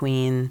 again,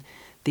 between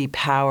the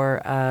power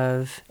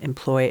of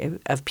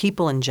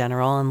people in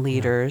general and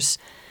leaders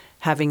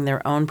having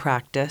their own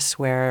practice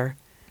where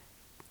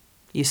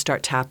you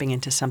start tapping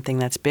into something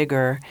that's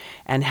bigger,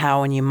 and how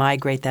when you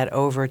migrate that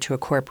over to a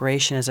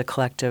corporation as a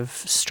collective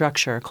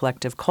structure, a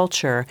collective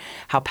culture,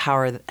 how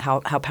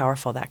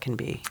powerful that can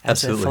be as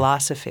Absolutely. a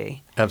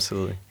philosophy.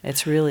 Absolutely.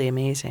 It's really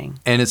amazing.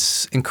 And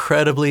it's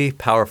incredibly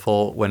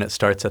powerful when it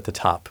starts at the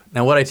top.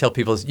 Now, what I tell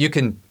people is you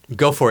can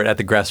go for it at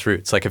the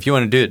grassroots. Like if you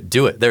want to do it,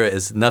 do it. There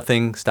is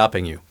nothing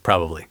stopping you,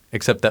 probably,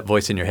 except that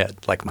voice in your head,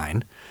 like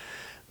mine.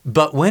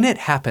 But when it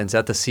happens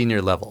at the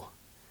senior level,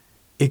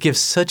 it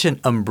gives such an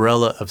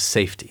umbrella of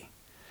safety.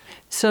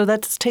 So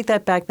let's take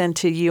that back then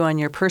to you on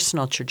your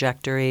personal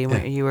trajectory.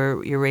 Yeah.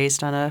 You're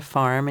raised on a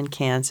farm in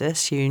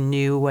Kansas. You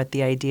knew what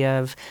the idea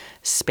of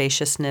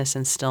spaciousness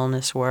and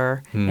stillness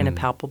were in a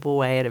palpable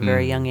way at a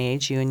very young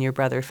age. You and your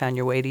brother found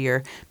your way to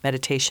your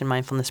meditation,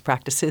 mindfulness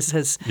practices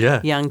as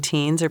young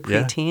teens or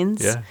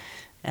preteens. Yeah.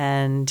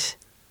 And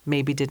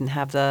maybe didn't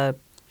have the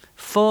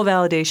full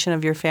validation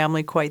of your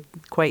family quite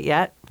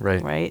yet.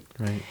 Right.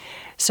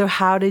 So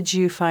how did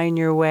you find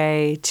your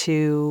way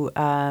to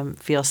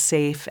feel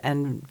safe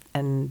and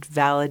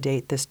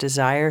validate this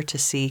desire to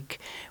seek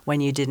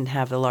when you didn't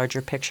have the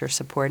larger picture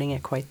supporting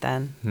it quite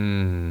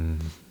then?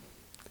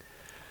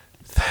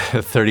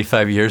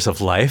 35 years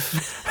of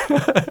life.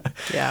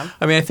 Yeah.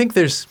 I mean, I think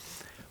there's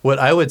what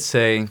I would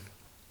say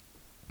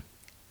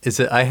is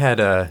that I had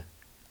I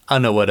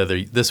don't know what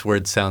this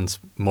word sounds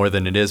more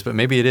than it is, but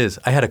maybe it is.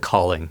 I had a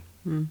calling,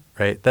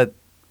 right? That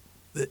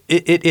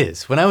It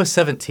is. When I was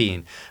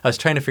 17, I was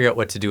trying to figure out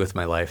what to do with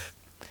my life,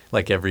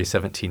 like every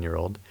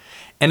 17-year-old.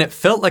 And it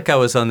felt like I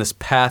was on this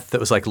path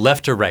that was like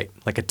left or right,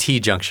 like a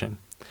T-junction.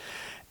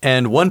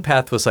 And one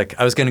path was like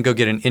I was going to go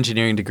get an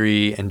engineering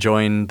degree and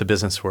join the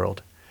business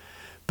world.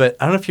 But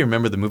I don't know if you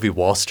remember the movie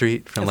Wall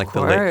Street from Of the late,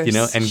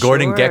 course, and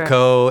Gordon sure.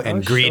 Gekko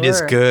and Greed is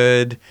sure.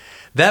 Good.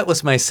 That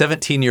was my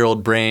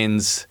 17-year-old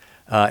brain's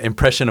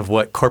impression of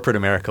what corporate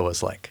America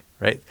was like.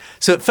 Right?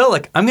 So it felt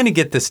like I'm going to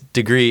get this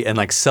degree and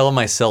like sell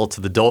my soul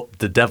to the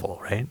devil,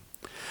 right?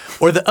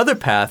 Or the other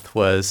path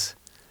was,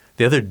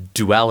 the other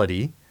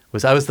duality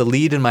was I was the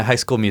lead in my high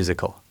school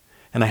musical.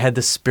 And I had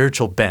this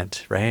spiritual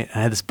bent, right?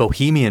 I had this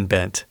bohemian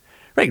bent,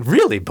 right?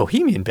 Really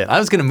bohemian bent. I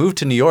was going to move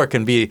to New York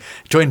and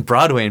join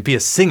Broadway and be a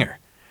singer.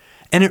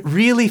 And it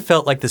really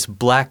felt like this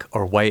black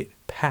or white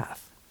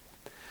path.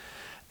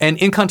 And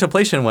in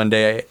contemplation one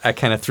day, I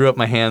kind of threw up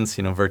my hands,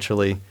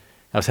 virtually.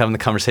 I was having the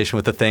conversation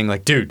with the thing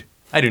like, dude,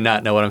 I do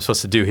not know what I'm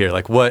supposed to do here.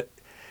 Like what?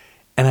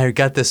 And I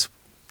got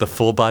the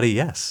full body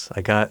yes. I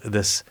got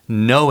this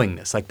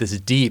knowingness, like this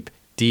deep,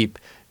 deep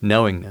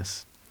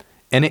knowingness.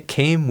 And it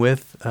came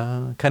with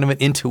kind of an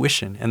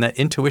intuition. And that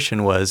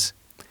intuition was,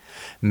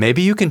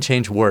 maybe you can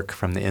change work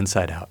from the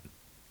inside out.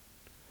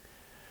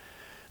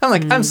 I'm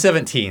like, I'm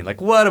 17. Like,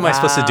 what am I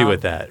supposed to do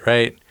with that,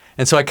 right?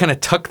 And so I kind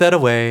of tuck that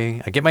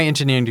away. I get my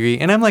engineering degree.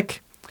 And I'm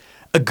like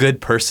a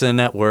good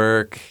person at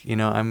work.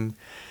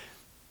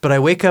 But I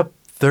wake up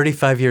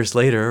 35 years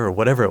later, or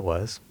whatever it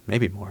was,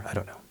 maybe more, I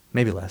don't know,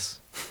 maybe less.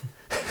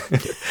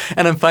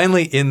 And I'm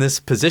finally in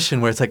this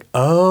position where it's like,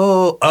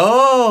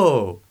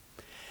 oh.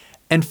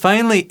 And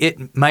finally,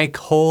 my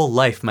whole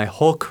life, my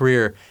whole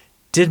career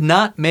did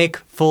not make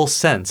full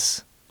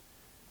sense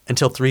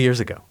until 3 years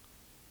ago,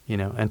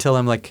 until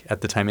I'm like,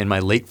 at the time, in my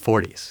late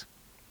 40s.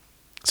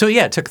 So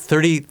yeah, it took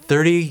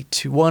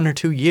 1 or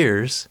 2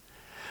 years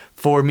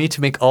for me to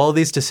make all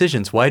these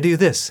decisions. Why do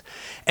this?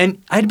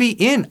 And I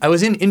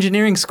was in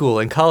engineering school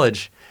in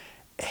college,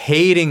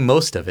 hating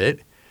most of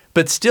it,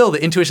 but still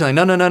the intuition like,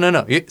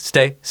 no,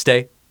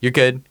 stay, you're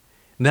good.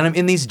 And then I'm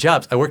in these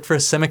jobs. I worked for a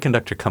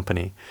semiconductor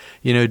company,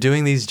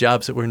 doing these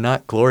jobs that were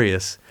not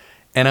glorious.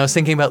 And I was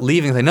thinking about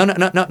leaving, like,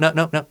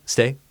 no,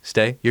 stay,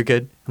 you're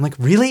good. I'm like,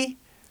 really?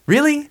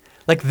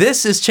 Like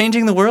this is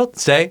changing the world?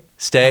 Stay.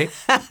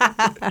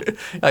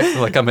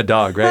 Like I'm a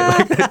dog,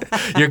 right?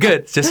 Like, you're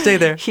good. Just stay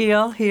there.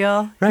 Heal.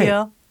 Right.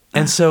 Heal.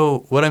 And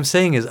so what I'm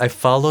saying is I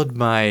followed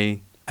my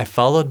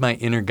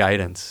inner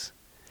guidance,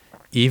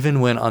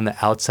 even when on the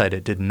outside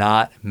it did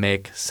not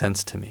make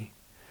sense to me.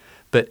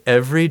 But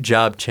every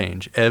job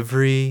change,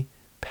 every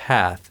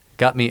path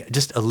got me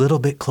just a little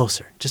bit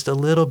closer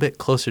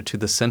to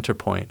the center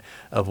point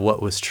of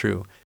what was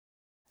true.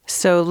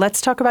 So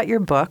let's talk about your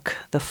book,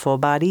 The Full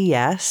Body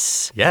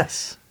Yes.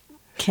 Yes.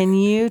 Can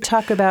you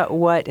talk about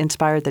what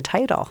inspired the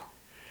title?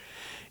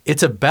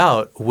 It's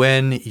about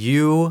when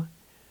you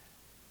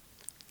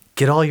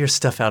get all your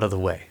stuff out of the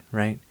way,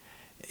 right?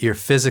 Your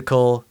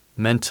physical,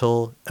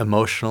 mental,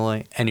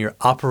 emotionally, and you're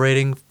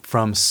operating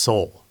from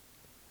soul,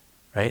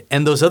 right?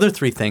 And those other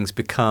three things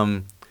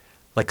become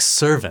like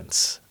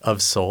servants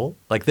of soul.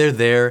 Like they're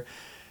there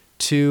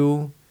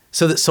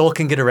so that soul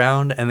can get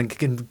around and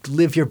can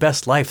live your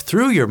best life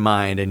through your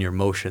mind and your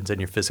emotions and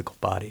your physical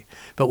body.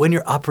 But when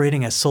you're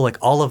operating as soul, like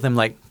all of them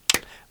like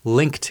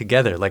link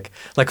together, like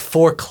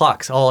 4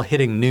 clocks all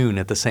hitting noon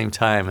at the same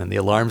time and the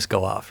alarms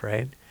go off,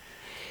 right?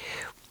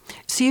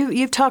 So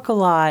you talk a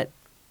lot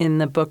in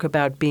the book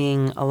about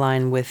being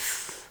aligned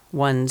with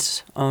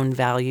one's own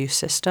value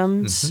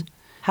systems. Mm-hmm.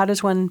 How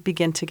does one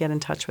begin to get in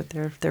touch with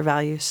their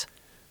values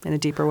in a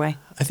deeper way?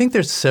 I think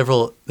there's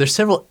several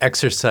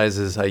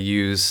exercises I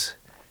use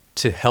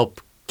to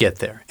help get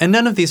there. And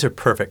none of these are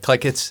perfect.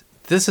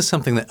 This is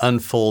something that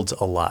unfolds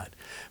a lot.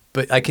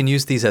 But I can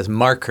use these as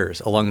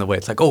markers along the way.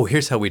 It's like, oh,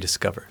 here's how we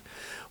discover.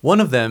 One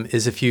of them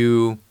is if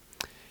you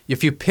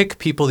pick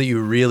people that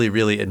you really,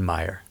 really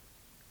admire,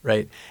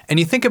 right? And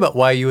you think about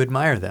why you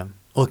admire them.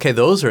 Okay,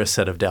 those are a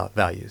set of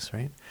values,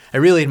 right? I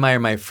really admire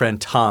my friend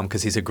Tom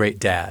because he's a great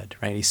dad,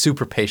 right? He's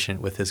super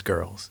patient with his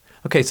girls.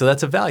 Okay, so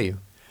that's a value.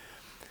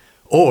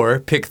 Or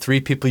pick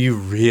 3 people you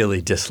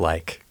really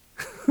dislike.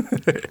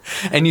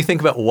 And you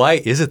think about,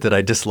 why is it that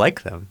I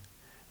dislike them?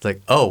 It's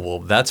like, oh, well,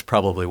 that's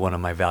probably one of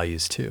my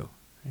values too.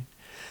 Right?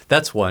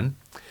 That's one.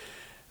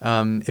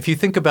 If you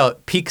think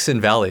about peaks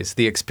and valleys,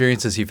 the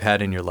experiences you've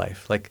had in your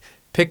life, like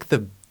pick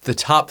the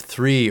top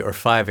 3 or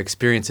 5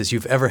 experiences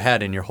you've ever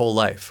had in your whole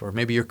life, or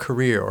maybe your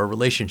career or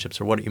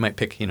relationships, or what you might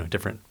pick,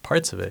 different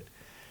parts of it.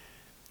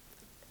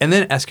 And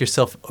then ask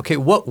yourself, okay,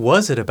 what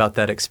was it about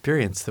that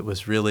experience that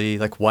was really,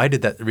 why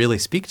did that really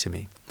speak to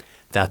me?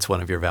 That's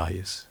one of your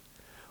values.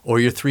 Or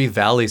your 3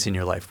 valleys in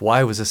your life.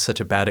 Why was this such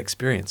a bad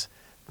experience?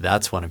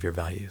 That's one of your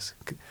values.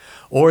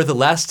 Or the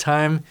last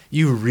time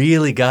you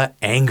really got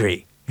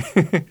angry.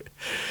 In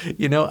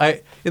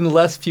the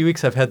last few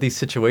weeks, I've had these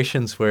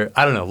situations where,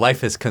 I don't know,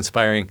 life is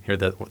conspiring. Here,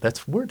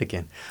 that's word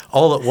again.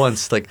 All at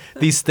once,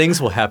 these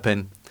things will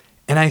happen.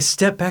 And I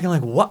step back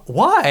and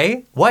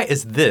why? Why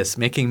is this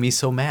making me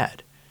so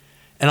mad?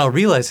 And I'll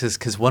realize it's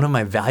because one of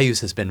my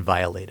values has been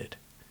violated.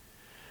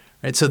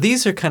 Right? So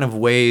these are kind of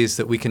ways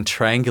that we can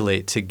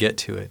triangulate to get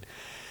to it.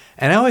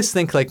 And I always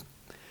think like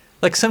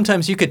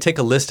sometimes you could take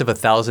a list of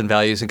 1,000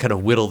 values and kind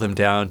of whittle them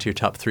down to your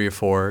top 3 or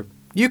 4.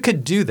 You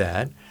could do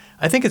that.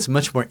 I think it's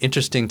much more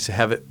interesting to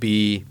have it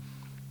be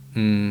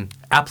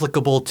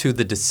applicable to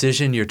the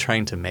decision you're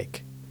trying to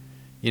make.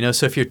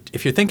 So if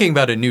you're thinking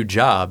about a new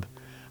job,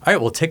 all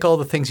right, well, take all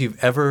the things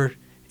you've ever,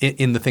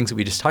 in the things that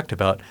we just talked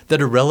about,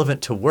 that are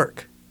relevant to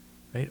work.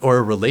 Right? Or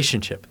a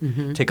relationship.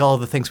 Mm-hmm. Take all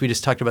the things we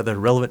just talked about that are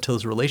relevant to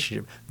those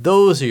relationships.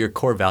 Those are your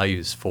core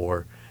values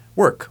for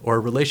work or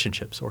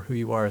relationships or who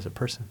you are as a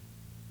person.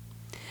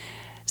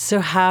 So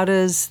how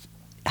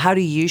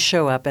do you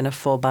show up in a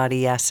full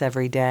body yes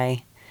every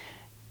day?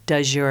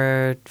 Does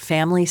your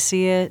family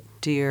see it?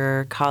 Do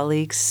your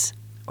colleagues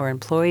or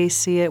employees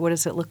see it? What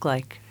does it look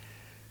like?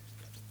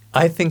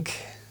 I think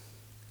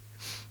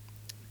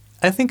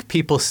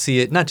people see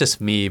it, not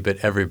just me, but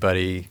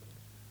everybody,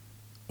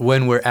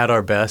 when we're at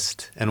our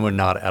best and we're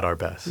not at our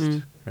best,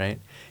 right?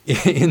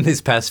 In these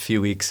past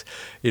few weeks,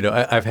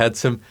 I've had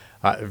some,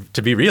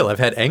 to be real, I've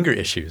had anger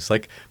issues.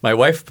 Like my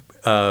wife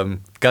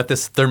got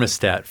this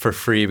thermostat for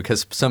free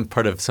because some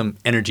part of some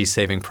energy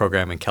saving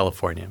program in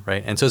California,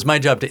 right? And so it's my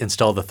job to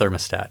install the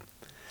thermostat.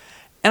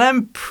 And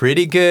I'm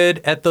pretty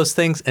good at those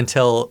things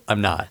until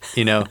I'm not,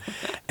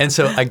 And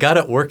so I got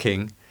it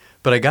working,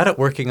 but I got it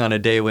working on a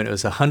day when it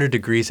was 100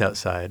 degrees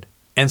outside.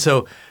 And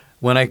so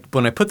when I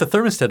put the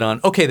thermostat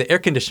on, okay, the air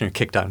conditioner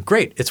kicked on.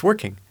 Great, it's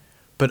working.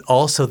 But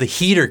also the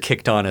heater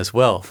kicked on as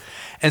well.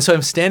 And so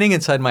I'm standing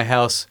inside my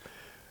house,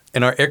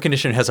 and our air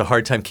conditioner has a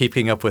hard time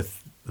keeping up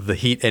with the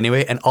heat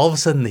anyway. And all of a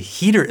sudden the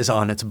heater is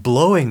on. It's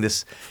blowing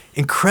this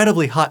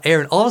incredibly hot air.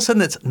 And all of a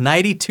sudden it's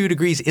 92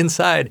 degrees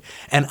inside.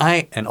 And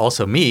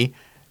also me,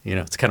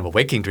 it's kind of a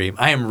waking dream.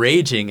 I am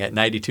raging at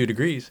 92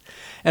 degrees.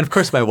 And of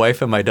course, my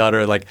wife and my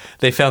daughter,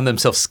 they found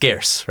themselves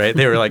scarce, right?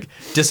 They were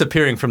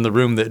disappearing from the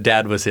room that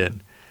Dad was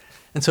in.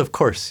 And so, of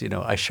course,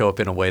 I show up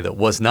in a way that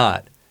was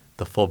not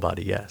the full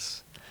body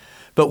yes.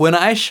 But when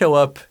I show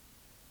up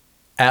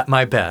at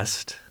my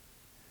best,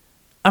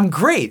 I'm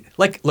great.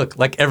 Like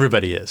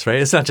everybody is, right?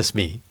 It's not just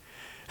me.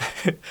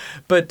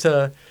 But,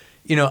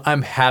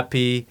 I'm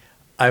happy.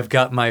 I've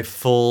got my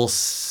full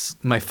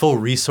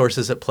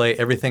resources at play,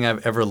 everything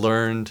I've ever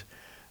learned.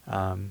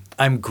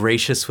 I'm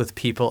gracious with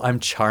people. I'm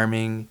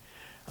charming.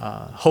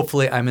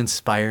 Hopefully, I'm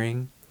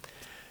inspiring.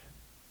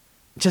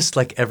 Just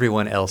like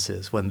everyone else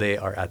is when they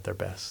are at their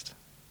best.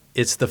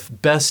 It's the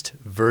best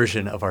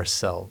version of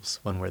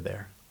ourselves when we're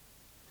there.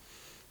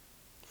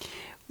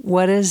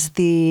 What does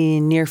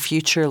the near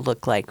future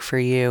look like for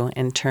you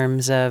in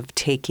terms of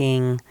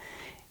taking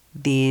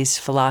these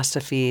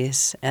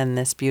philosophies and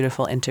this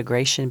beautiful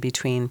integration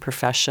between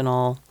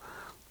professional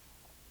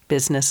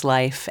business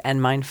life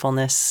and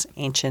mindfulness,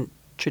 ancient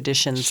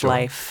traditions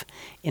life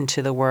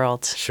into the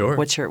world? Sure.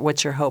 What's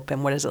your hope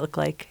and what does it look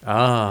like?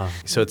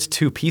 So it's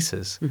 2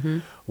 pieces. Mm-hmm.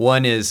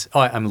 One is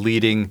I'm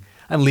leading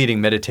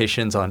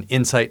meditations on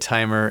Insight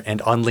Timer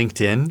and on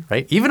LinkedIn,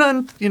 right? Even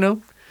on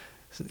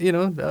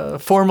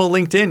formal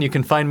LinkedIn, you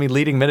can find me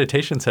leading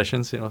meditation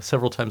sessions,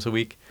 several times a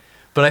week.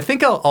 But I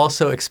think I'll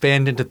also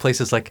expand into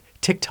places like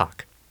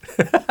TikTok.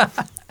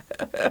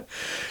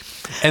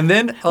 And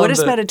then what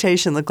does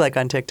meditation look like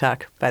on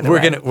TikTok, by the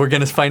way? We're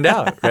gonna find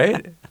out,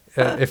 right?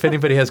 If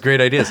anybody has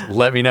great ideas,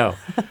 let me know.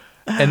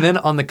 And then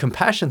on the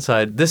compassion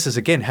side, this is,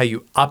 again, how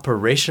you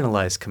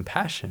operationalize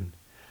compassion.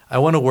 I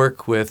want to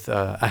work with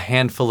a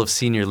handful of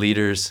senior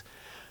leaders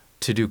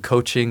to do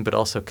coaching, but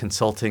also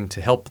consulting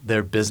to help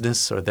their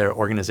business or their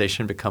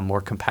organization become more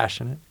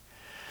compassionate.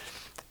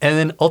 And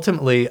then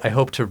ultimately, I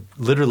hope to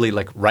literally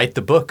write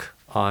the book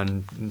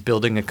on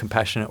building a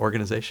compassionate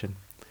organization.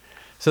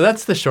 So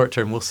that's the short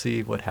term. We'll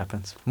see what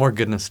happens. More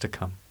goodness to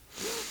come.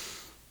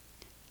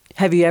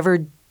 Have you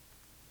ever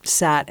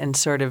sat and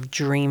sort of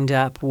dreamed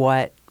up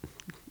what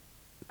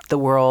the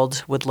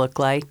world would look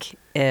like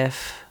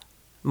if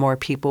more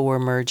people were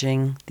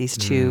merging these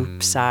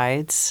two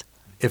sides?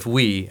 If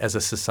we, as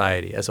a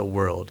society, as a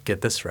world,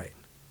 get this right.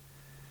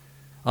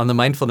 On the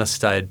mindfulness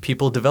side,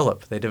 people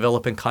develop. They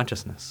develop in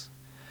consciousness,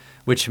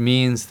 which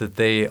means that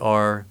they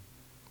are,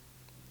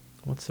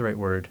 what's the right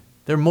word?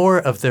 They're more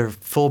of their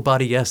full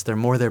body yes. They're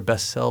more their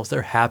best selves.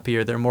 They're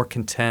happier. They're more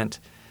content.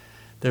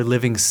 They're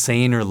living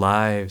saner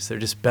lives. They're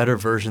just better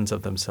versions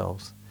of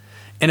themselves.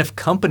 And if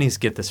companies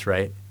get this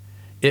right,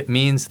 it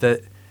means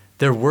that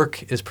their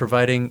work is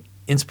providing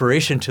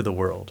inspiration to the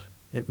world.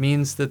 It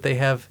means that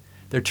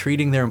they're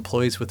treating their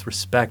employees with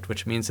respect,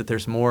 which means that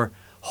there's more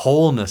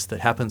wholeness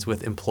that happens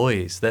with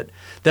employees, that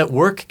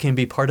work can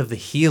be part of the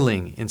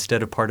healing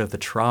instead of part of the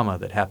trauma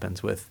that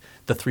happens with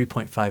the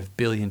 3.5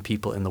 billion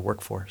people in the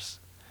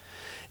workforce.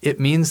 It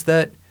means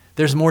that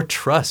there's more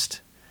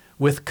trust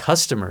with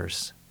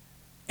customers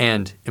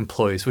and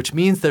employees, which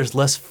means there's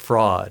less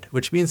fraud,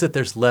 which means that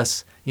there's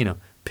less,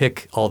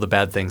 pick all the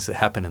bad things that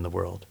happen in the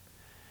world.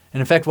 And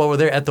in fact, while we're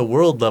there at the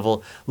world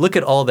level, look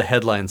at all the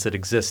headlines that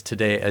exist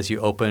today as you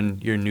open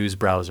your news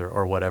browser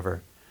or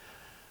whatever.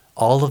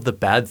 All of the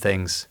bad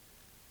things,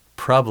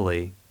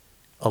 probably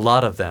a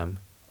lot of them,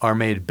 are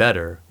made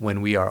better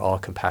when we are all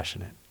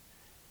compassionate.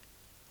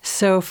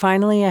 So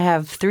finally, I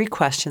have 3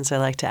 questions I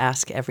like to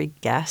ask every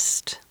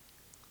guest.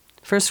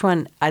 First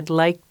one, I'd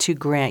like to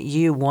grant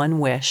you one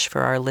wish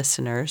for our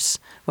listeners.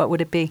 What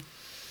would it be?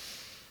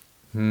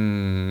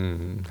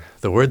 The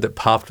word that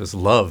popped was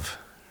love,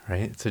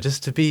 right? So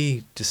to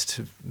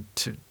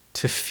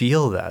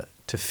feel that,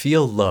 to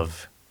feel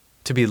love,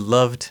 to be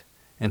loved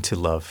and to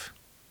love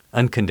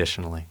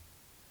unconditionally.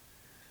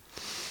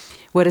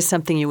 What is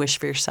something you wish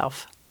for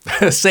yourself?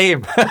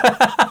 Same.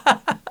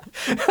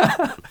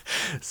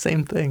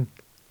 Same thing.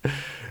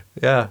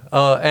 Yeah.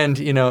 And,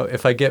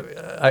 if I get,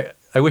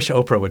 I wish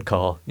Oprah would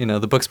call.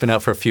 The book's been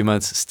out for a few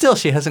months. Still,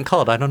 she hasn't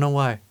called. I don't know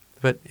why.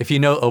 But if you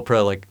know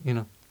Oprah,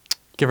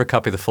 give her a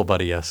copy of The Full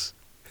Body Yes.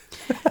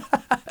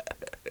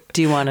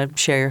 Do you want to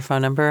share your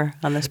phone number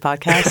on this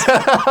podcast?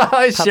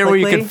 Share where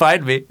you can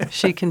find me.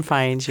 She can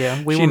find you.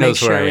 We will make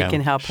sure we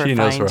can help her find you.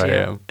 She knows where I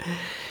am.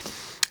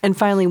 And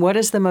finally, what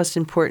is the most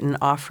important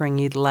offering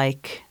you'd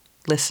like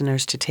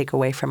listeners to take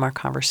away from our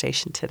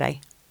conversation today?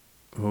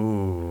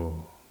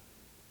 Ooh.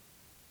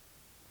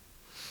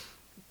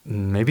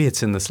 Maybe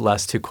it's in this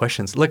last 2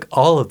 questions. Look,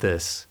 all of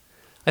this,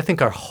 I think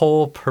our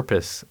whole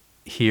purpose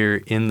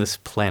here in this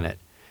planet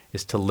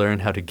is to learn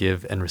how to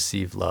give and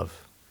receive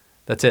love.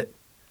 That's it.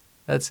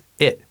 That's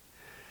it.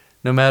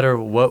 No matter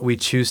what we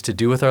choose to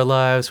do with our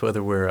lives,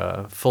 whether we're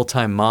a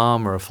full-time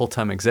mom or a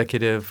full-time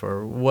executive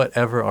or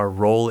whatever our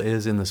role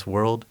is in this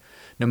world,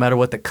 no matter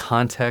what the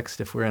context,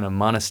 if we're in a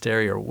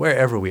monastery or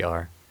wherever we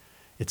are,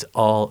 it's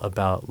all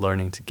about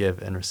learning to give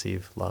and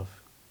receive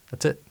love.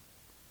 That's it.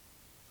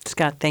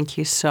 Scott, thank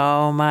you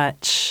so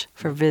much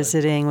for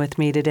visiting with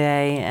me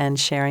today and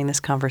sharing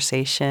this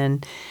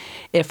conversation.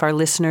 If our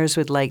listeners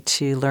would like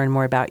to learn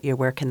more about you,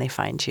 where can they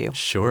find you?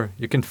 Sure.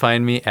 You can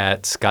find me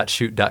at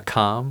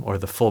scottshute.com or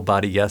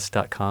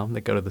thefullbodyyes.com.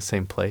 They go to the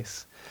same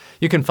place.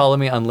 You can follow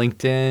me on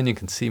LinkedIn. You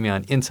can see me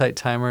on Insight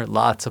Timer,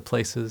 lots of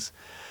places.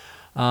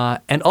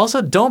 And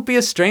also, don't be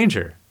a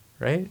stranger,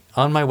 right?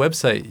 On my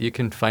website, you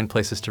can find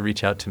places to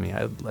reach out to me.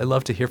 I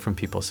love to hear from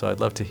people, so I'd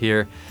love to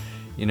hear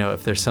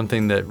if there's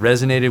something that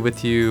resonated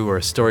with you or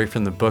a story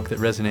from the book that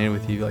resonated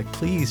with you,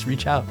 please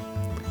reach out.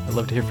 I'd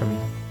love to hear from you.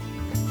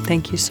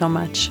 Thank you so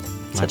much.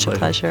 Such a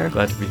pleasure.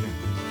 Glad to be here.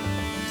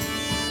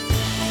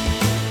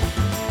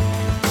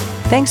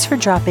 Thanks for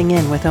dropping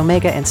in with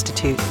Omega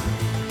Institute.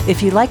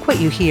 If you like what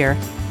you hear,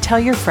 tell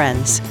your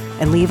friends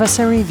and leave us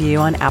a review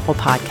on Apple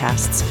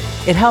Podcasts.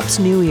 It helps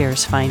new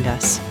ears find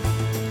us.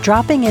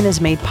 Dropping in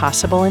is made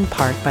possible in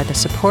part by the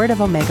support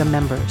of Omega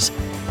members.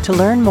 To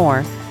learn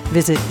more,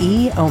 visit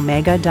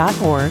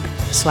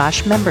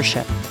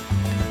eomega.org/membership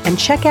and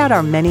check out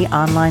our many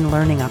online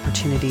learning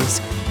opportunities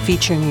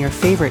featuring your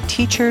favorite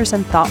teachers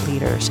and thought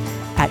leaders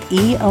at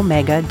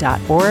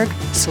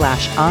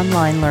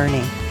eomega.org/online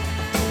learning.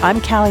 I'm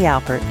Callie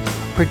Alpert,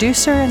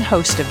 producer and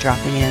host of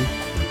Dropping In.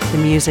 The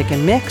music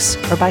and mix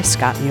are by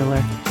Scott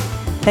Mueller.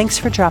 Thanks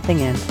for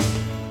dropping in.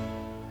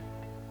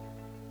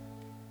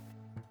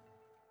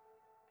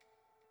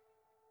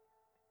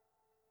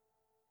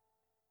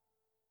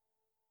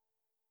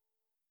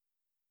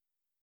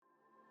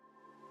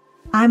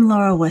 I'm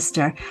Laura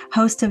Worcester,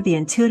 host of the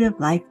Intuitive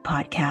Life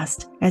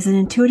podcast. As an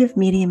intuitive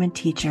medium and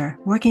teacher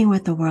working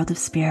with the world of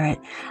spirit,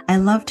 I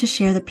love to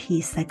share the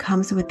peace that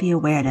comes with the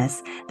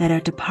awareness that our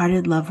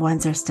departed loved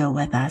ones are still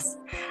with us.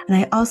 And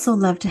I also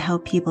love to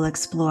help people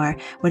explore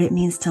what it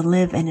means to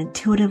live an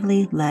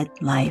intuitively led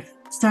life.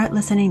 Start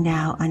listening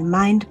now on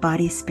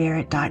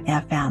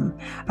mindbodyspirit.fm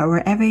or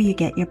wherever you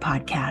get your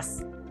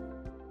podcasts.